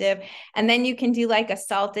festive. And then you can do like a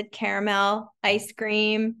salted caramel ice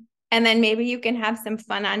cream. And then maybe you can have some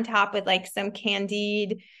fun on top with like some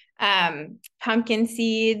candied pumpkin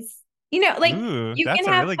seeds. You can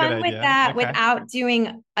have really fun with that without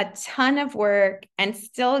doing a ton of work and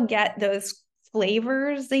still get those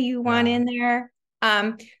flavors that you want in there.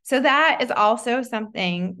 So that is also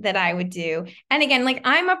something that I would do. And again, like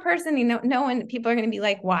I'm a person, no one, people are going to be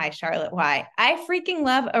like, why, Charlotte, why? I freaking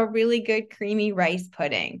love a really good creamy rice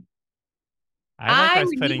pudding. I like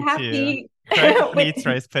rice pudding too. Craig hates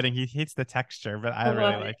rice pudding. He hates the texture, but I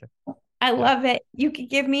really like it. I love it. You could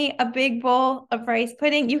give me a big bowl of rice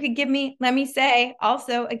pudding. You could give me, let me say,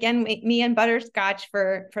 also, again, me and butterscotch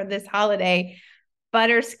for this holiday,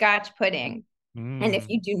 butterscotch pudding. And if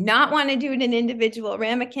you do not want to do it in individual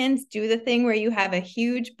ramekins, do the thing where you have a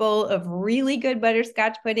huge bowl of really good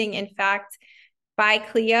butterscotch pudding. In fact, by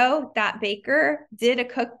Cleo, that baker, did a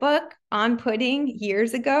cookbook on pudding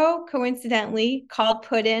years ago, coincidentally, called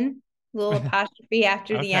Puddin', little apostrophe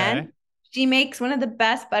after the end. She makes one of the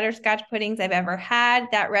best butterscotch puddings I've ever had.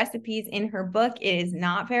 That recipe is in her book. It is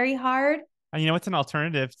not very hard. And what's an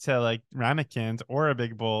alternative to like ramekins or a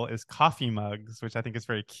big bowl is coffee mugs, which I think is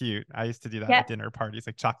very cute. I used to do that at dinner parties,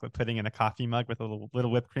 like chocolate pudding in a coffee mug with a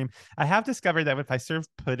little whipped cream. I have discovered that if I serve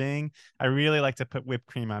pudding, I really like to put whipped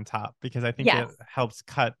cream on top because I think it helps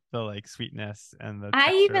cut the like sweetness and the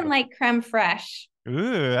texture. I even like creme fraiche.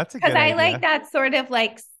 Ooh, that's a good idea. Because I like that sort of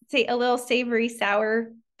like, say, a little savory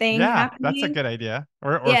sour thing happening. That's a good idea.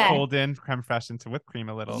 Or fold in creme fraiche into whipped cream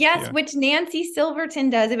a little. Yes, too. Which Nancy Silverton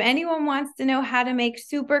does. If anyone wants to know how to make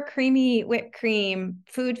super creamy whipped cream,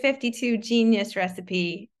 Food 52 genius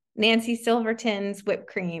recipe, Nancy Silverton's whipped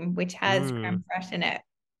cream, which has creme fraiche in it.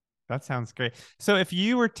 That sounds great. So if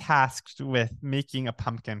you were tasked with making a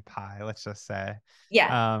pumpkin pie, let's just say,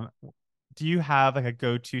 do you have like a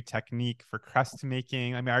go-to technique for crust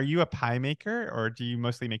making? Are you a pie maker or do you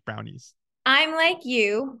mostly make brownies? I'm like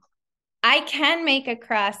you. I can make a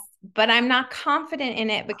crust, but I'm not confident in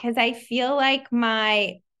it because I feel like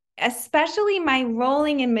especially my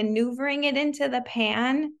rolling and maneuvering it into the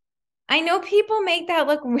pan. I know people make that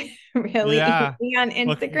look really easy on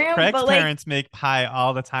Instagram. Well, Craig's parents make pie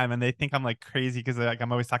all the time and they think I'm like crazy because like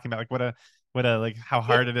I'm always talking about like what a like how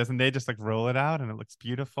hard it is, and they just like roll it out and it looks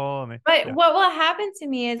beautiful. But what will happen to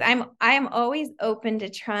me is I'm always open to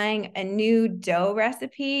trying a new dough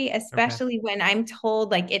recipe, especially when I'm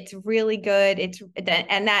told like it's really good,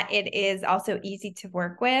 and that it is also easy to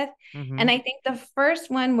work with. And I think the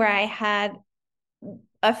first one where I had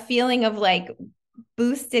a feeling of like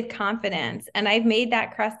boosted confidence, and I've made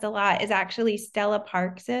that crust a lot, is actually Stella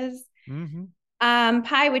Parks's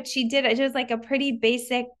pie, which she did. It was like a pretty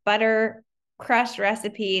basic butter crust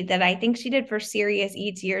recipe that I think she did for Serious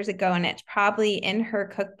Eats years ago, and it's probably in her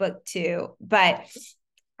cookbook too. But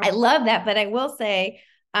I love that. But I will say,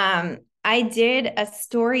 I did a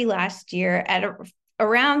story last year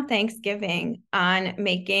around Thanksgiving on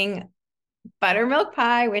making buttermilk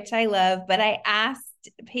pie, which I love. But I asked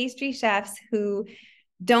pastry chefs who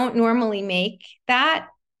don't normally make that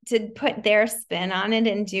to put their spin on it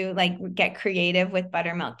and get creative with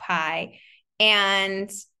buttermilk pie.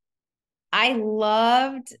 And I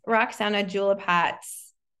loved Roxana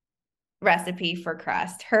Julapat's recipe for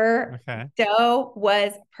crust. Her dough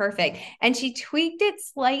was perfect. And she tweaked it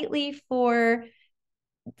slightly for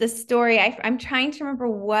the story. I'm trying to remember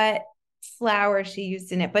what flour she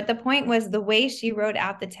used in it, but the point was the way she wrote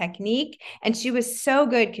out the technique. And she was so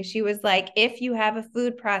good because she was like, if you have a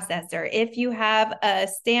food processor, if you have a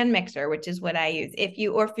stand mixer, which is what I use, if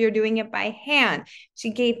you're doing it by hand,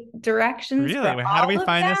 she gave directions. Really? How do we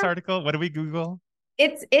find this article? What do we Google?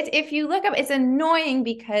 it's if you look up, it's annoying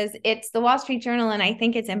because it's the Wall Street Journal and I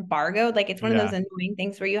think it's embargoed. Like it's one of those Yeah. annoying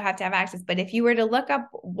things where you have to have access. But if you were to look up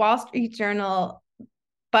Wall Street Journal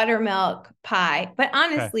buttermilk pie, but Okay.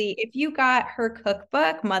 honestly, if you got her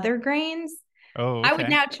cookbook, Mother Grains, Oh, I would okay.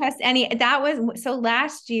 now trust any. That was so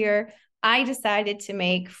last year I decided to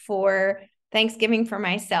make for Thanksgiving for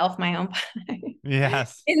myself my own pie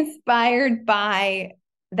Yes. inspired by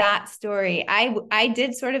that story. I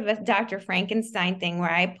did sort of a Dr. Frankenstein thing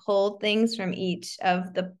where I pulled things from each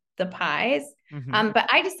of the pies. Hmm. But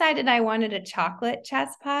I decided I wanted a chocolate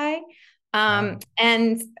chess pie. Wow.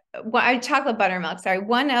 And chocolate buttermilk, sorry.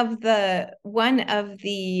 One of the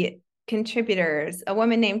contributors, a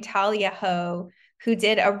woman named Talia Ho, who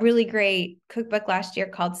did a really great cookbook last year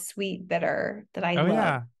called Sweet Bitter that I Oh love.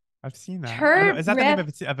 yeah. I've seen that. I don't, Her is that the name rip, of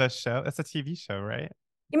a show? That's a TV show, right?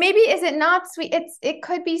 maybe is it not sweet? It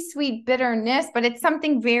could be sweet bitterness, but it's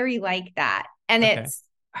something very like that. And Okay.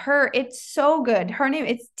 it's so good. Her name,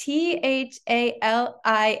 it's Thalia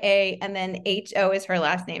and then HO is her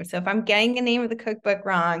last name. So if I'm getting the name of the cookbook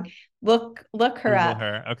wrong, look her Google up.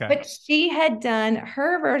 her. Okay. But she had done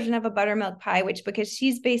her version of a buttermilk pie, which because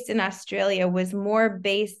she's based in Australia, was more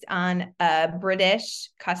based on a British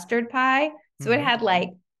custard pie. So it Hmm. had like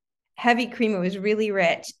heavy cream. It was really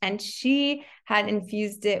rich. And she had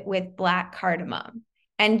infused it with black cardamom.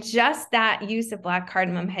 And just that use of black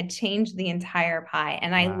cardamom had changed the entire pie.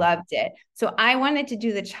 And I Wow. loved it. So I wanted to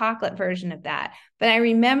do the chocolate version of that. But I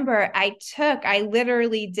remember I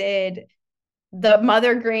literally did the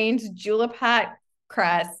Mother Grange julep hot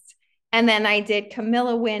crust. And then I did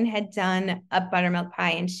Camilla Wynn had done a buttermilk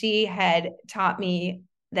pie, and she had taught me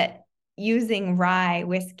that using rye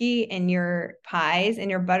whiskey in your pies, in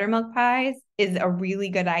your buttermilk pies, is a really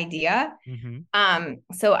good idea. Hmm.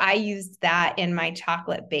 So I used that in my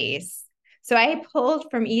chocolate base. So I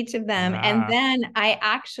pulled from each of them, and Wow. then I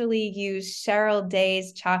actually used Cheryl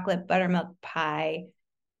Day's chocolate buttermilk pie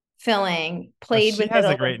filling, Oh, played she with it has a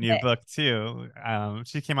a little great new bit. book too.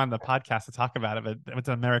 She came on the podcast to talk about it, but it's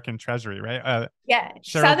American Treasury, right? Yeah,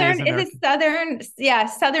 Cheryl Day's Southern, is it American. Southern? Yeah,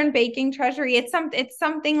 Southern Baking Treasury. It's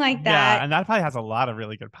something like Yeah, that. and that probably has a lot of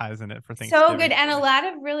really good pies in it for So good, Thanksgiving and a too. lot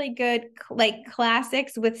of really good like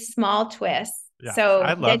classics with small twists. Yes, I So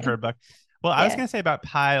yeah, love her book. Well, I was yeah. gonna say about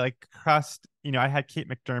pie, like crust. I had Kate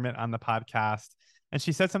McDermott on the podcast, and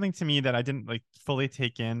she said something to me that I didn't like fully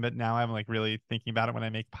take in, but now I'm like really thinking about it when I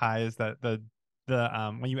make pies. That the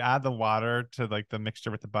when you add the water to like the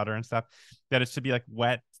mixture with the butter and stuff, that it should be like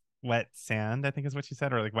wet sand, I think is what she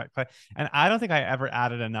said, or like wet clay. And I don't think I ever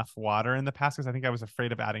added enough water in the past because I think I was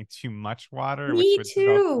afraid of adding too much water, which Me would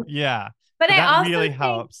develop. too. Yeah, But but I that also really think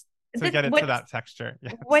helps to that get it to that texture.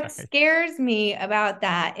 Yeah, what sorry. scares me about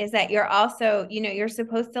that is that you're also, you're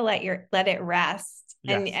supposed to let it rest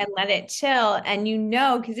and Yes. let it chill, and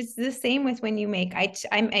because it's the same with when you make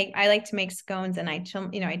I like to make scones, and I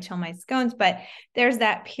chill my scones, but there's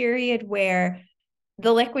that period where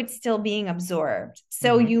the liquid's still being absorbed,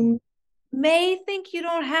 so Hmm. you may think you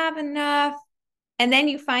don't have enough, and then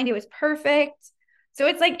you find it was perfect. So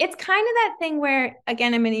it's kind of that thing where,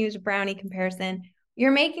 again, I'm going to use a brownie comparison.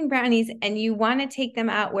 You're making brownies and you want to take them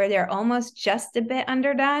out where they're almost just a bit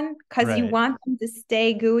underdone because you Right. want them to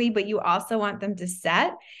stay gooey, but you also want them to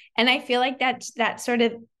set. And I feel like that sort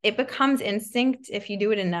of, it becomes instinct if you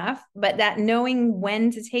do it enough, but that knowing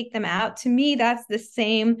when to take them out, to me, that's the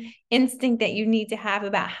same instinct that you need to have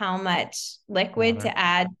about how much liquid Water. to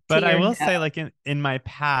add to But I your will dough. say, like in my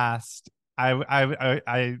past,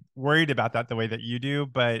 I worried about that the way that you do,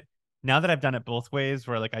 but now that I've done it both ways,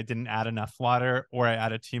 where like I didn't add enough water or I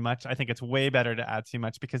added too much, I think it's way better to add too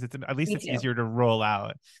much because it's at least Me it's too. easier to roll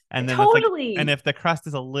out. And then it's like, and Totally. if the crust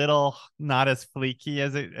is a little not as flaky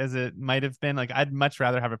as it might have been, like I'd much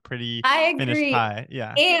rather have a pretty I finished agree. pie.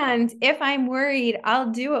 Yeah. And if I'm worried, I'll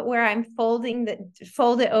do it where I'm fold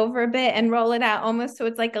it over a bit and roll it out almost so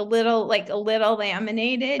it's like a little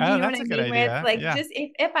laminated. You Oh, know what that's I a good mean? Where it's idea. like Yeah. just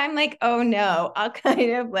if I'm like, oh no, I'll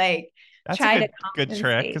kind of like That's a try to good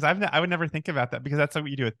trick because compensate. I would never think about that because that's what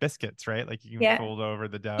you do with biscuits, right? Like you can Yeah. fold over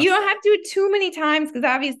the dough. You don't have to do it too many times because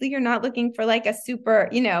obviously you're not looking for like a super,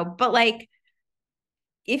 but like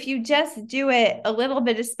if you just do it a little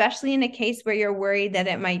bit, especially in a case where you're worried that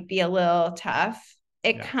it might be a little tough,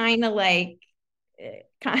 it Yeah, kind of like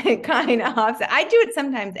kind of offset. I do it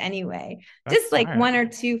sometimes anyway, that's just like smart. one or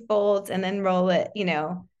two folds and then roll it.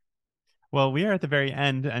 Well, we are at the very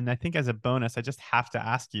end, and I think as a bonus, I just have to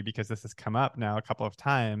ask you because this has come up now a couple of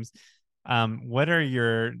times. What are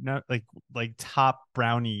your no, like top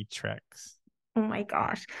brownie tricks? Oh my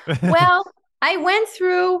gosh. Well, I went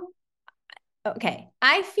through, okay,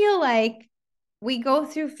 I feel like we go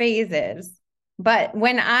through phases, But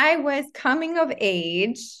when I was coming of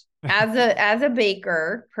age as a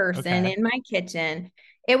baker person Okay. in my kitchen,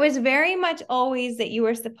 it was very much always that you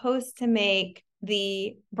were supposed to make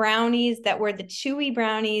the brownies that were the chewy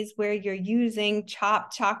brownies where you're using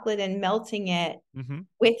chopped chocolate and melting it Mm-hmm.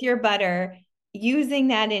 with your butter, using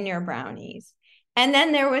that in your brownies. And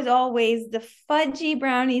then there was always the fudgy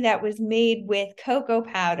brownie that was made with cocoa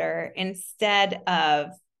powder instead of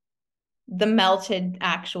the melted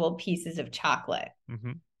actual pieces of chocolate.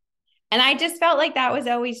 Mm-hmm. And I just felt like that was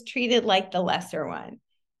always treated like the lesser one.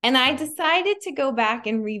 And I Right. decided to go back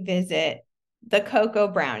and revisit the cocoa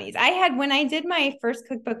brownies. I had, when I did my first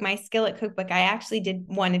cookbook, my Skillet cookbook, I actually did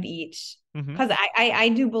one of each Mm-hmm. because I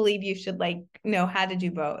do believe you should like know how to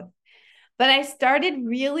do both. But I started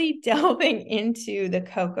really delving into the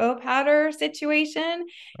cocoa powder situation.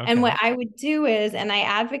 And what Okay. I would do is, and I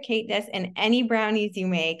advocate this in any brownies you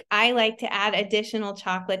make, I like to add additional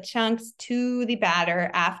chocolate chunks to the batter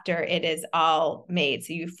after it is all made.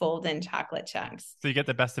 So you fold in chocolate chunks. So you get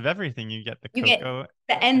the best of everything. You get the You get, cocoa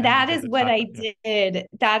and and you that get is the what I chocolate. Yeah. did.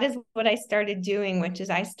 That is what I started doing, which is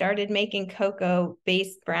I started making cocoa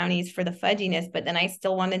based brownies for the fudginess, but then I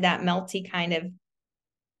still wanted that melty kind of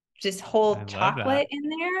just I whole love that. chocolate in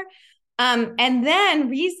there. And then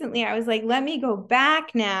recently I was like, let me go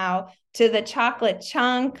back now to the chocolate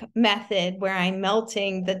chunk method where I'm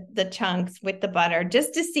melting the chunks with the butter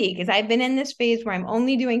just to see, because I've been in this phase where I'm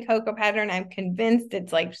only doing cocoa powder and I'm convinced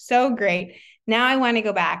it's like so great. Now I want to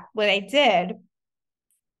go back. What I did,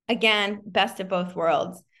 again, best of both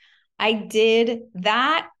worlds, I did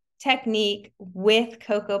that technique with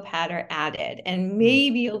cocoa powder added and Mm.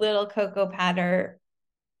 maybe a little cocoa powder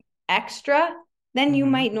extra than you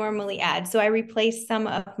Mm-hmm. might normally add. So I replaced some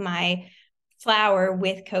of my flour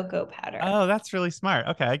with cocoa powder. Oh, that's really smart.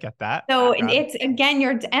 Okay, I get that. So Got it. it's again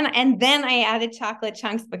you're and then I added chocolate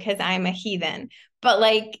chunks because I'm a heathen. But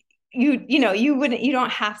like you wouldn't, you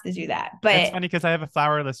don't have to do that. It's But funny because I have a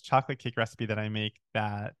flourless chocolate cake recipe that I make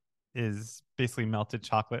that is basically melted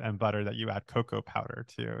chocolate and butter that you add cocoa powder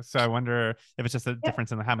to. So I wonder if it's just a yep,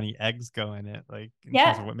 difference in how many eggs go in it, like in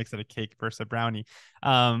terms of yep. what makes it a cake versus a brownie.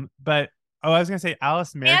 But oh, I was gonna say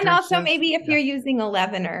Alice And also Merdrich's. maybe if Yeah. you're using a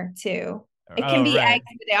leavener too. It can Oh, be right. eggs,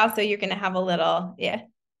 but also you're gonna have a little, yeah.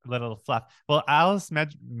 Little fluff. Well, Alice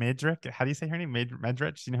Medrick, how do you say her name?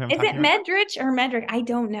 Medrich? You know who I'm Is talking it about? Medrich or Medrick? I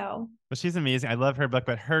don't know. Well, she's amazing. I love her book,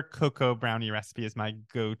 but her cocoa brownie recipe is my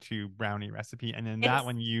go-to brownie recipe. And in that It's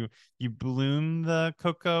one, you bloom the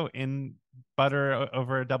cocoa in butter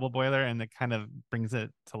over a double boiler, and it kind of brings it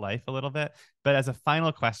to life a little bit. But as a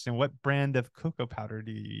final question, what brand of cocoa powder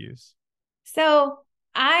do you use? So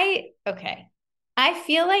okay. I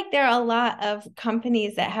feel like there are a lot of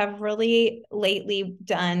companies that have really lately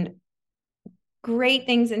done great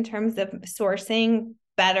things in terms of sourcing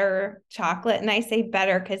better chocolate. And I say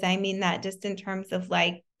better because I mean that just in terms of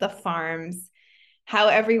like the farms, how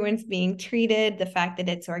everyone's being treated, the fact that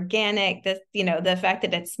it's organic, the fact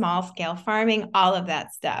that it's small scale farming, all of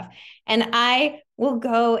that stuff. And I will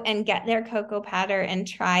go and get their cocoa powder and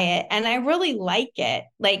try it. And I really like it.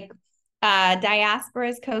 Like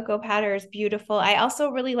Diaspora's cocoa powder is beautiful. I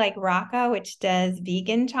also really like Rocca, which does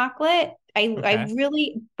vegan chocolate. I Okay.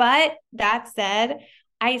 really, but that said,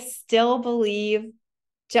 I still believe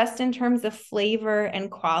just in terms of flavor and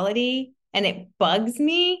quality, and it bugs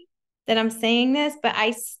me that I'm saying this, but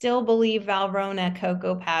I still believe Valrhona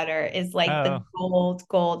cocoa powder is like the Oh,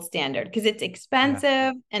 gold standard because it's yeah.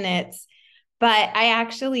 expensive but I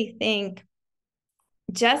actually think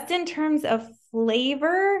just in terms of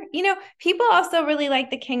flavor, people also really like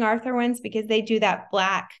the King Arthur ones because they do that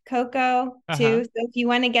black cocoa Uh-huh. too. So if you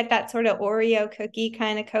want to get that sort of Oreo cookie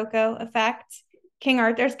kind of cocoa effect, King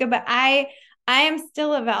Arthur's good. But I am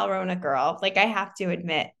still a Valrhona girl. Like I have to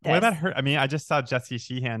admit What this. about her? I mean, I just saw Jessie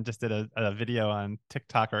Sheehan just did a video on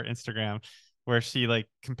TikTok or Instagram where she like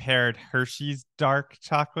compared Hershey's dark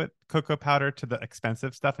chocolate cocoa powder to the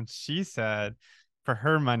expensive stuff, and she said for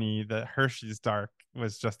her money the Hershey's dark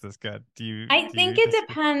was just as good. Do you I do think you it disagree?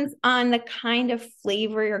 depends on the kind of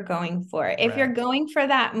flavor you're going for. If you're Right. going for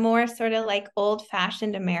that more sort of like old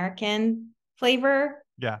fashioned American flavor,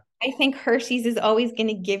 Yeah. I think Hershey's is always going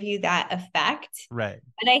to give you that effect. Right.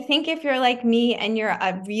 But I think if you're like me and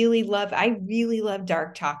I really love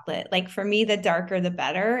dark chocolate. Like for me, the darker the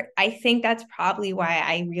better. I think that's probably why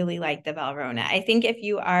I really like the Valrhona. I think if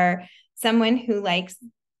you are someone who likes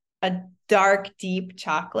a dark, deep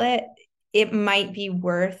chocolate, it might be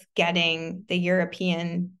worth getting the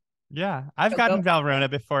European Yeah. I've cocoa gotten powder. Valrhona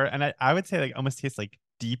before, and I would say like almost tastes like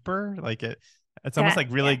deeper. Like it It's almost like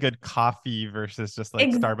really good coffee versus just like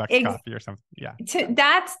Starbucks coffee or something. Yeah.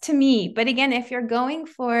 That's to me. But again, if you're going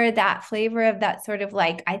for that flavor of that sort of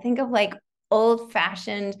like, I think of like old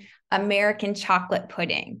fashioned American chocolate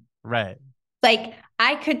pudding. Right. Like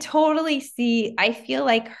I could totally see, I feel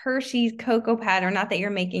like Hershey's cocoa powder, not that you're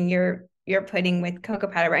making your pudding with cocoa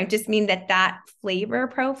powder, but I just mean that flavor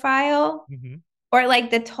profile, or like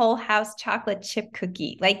the Toll House chocolate chip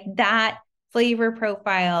cookie, like that flavor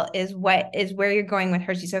profile is where you're going with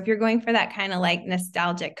Hershey. So if you're going for that kind of like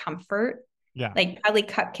nostalgic comfort, like probably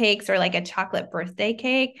cupcakes or like a chocolate birthday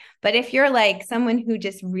cake. But if you're like someone who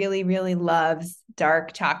just really, really loves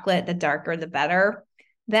dark chocolate, the darker the better,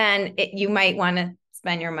 then you might want to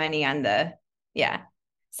spend your money on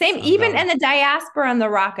same. Even and the diaspora and the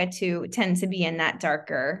Rocca too tend to be in that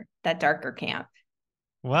darker camp.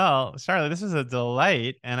 Well, Charlotte, this was a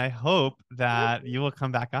delight, and I hope that you will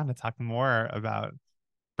come back on to talk more about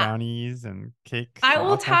brownies and cakes. I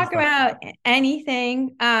will talk about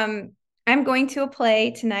anything. I'm going to a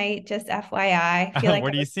play tonight, just FYI. I feel like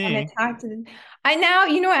what are you seeing? I now,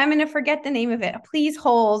 you know what? I'm going to forget the name of it. Please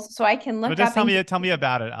hold so I can look up. Tell me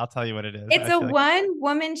about it. I'll tell you what it is. It's a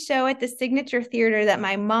one-woman show at the Signature Theater that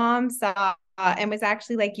my mom saw and was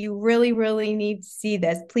actually like, you really, really need to see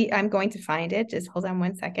this. Please, I'm going to find it. Just hold on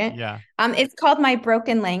one second. Yeah. It's called My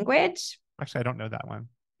Broken Language. Actually, I don't know that one.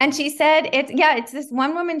 And she said it's this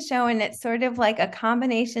one woman show, and it's sort of like a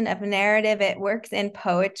combination of narrative. It works in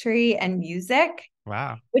poetry and music.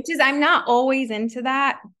 Wow. Which is, I'm not always into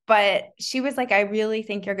that, but she was like, I really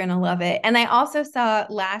think you're going to love it. And I also saw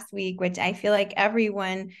last week, which I feel like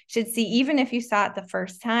everyone should see, even if you saw it the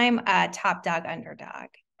first time, Top Dog Underdog.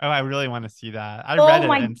 Oh, I really want to see that. I read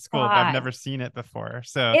it in school, but I've never seen it before.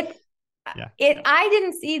 So I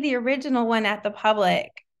didn't see the original one at the Public,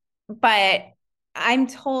 but I'm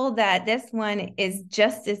told that this one is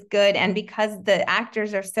just as good. And because the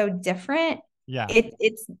actors are so different,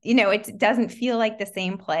 it doesn't feel like the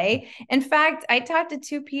same play. In fact, I talked to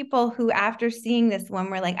two people who, after seeing this one,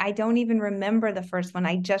 were like, I don't even remember the first one.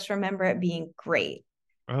 I just remember it being great.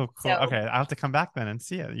 Oh, cool. So, okay. I'll have to come back then and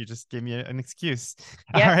see it. You just gave me an excuse.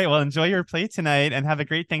 Yep. All right. Well, enjoy your play tonight and have a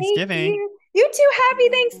great Thanksgiving. You too. Happy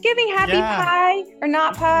Thanksgiving. Happy pie or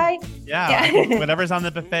not pie. Yeah. Whatever's on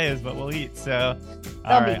the buffet is what we'll eat. So,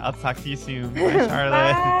 all right. I'll talk to you soon. Bye,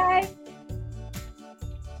 Charlotte. Bye.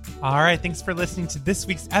 All right, thanks for listening to this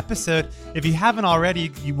week's episode. If you haven't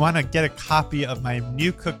already, you want to get a copy of my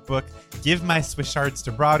new cookbook, Give My Swiss Shards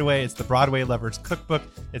to Broadway. It's the Broadway Lovers Cookbook.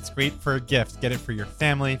 It's great for a gift. Get it for your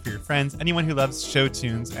family, for your friends, anyone who loves show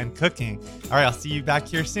tunes and cooking. All right, I'll see you back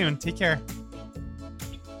here soon. Take care.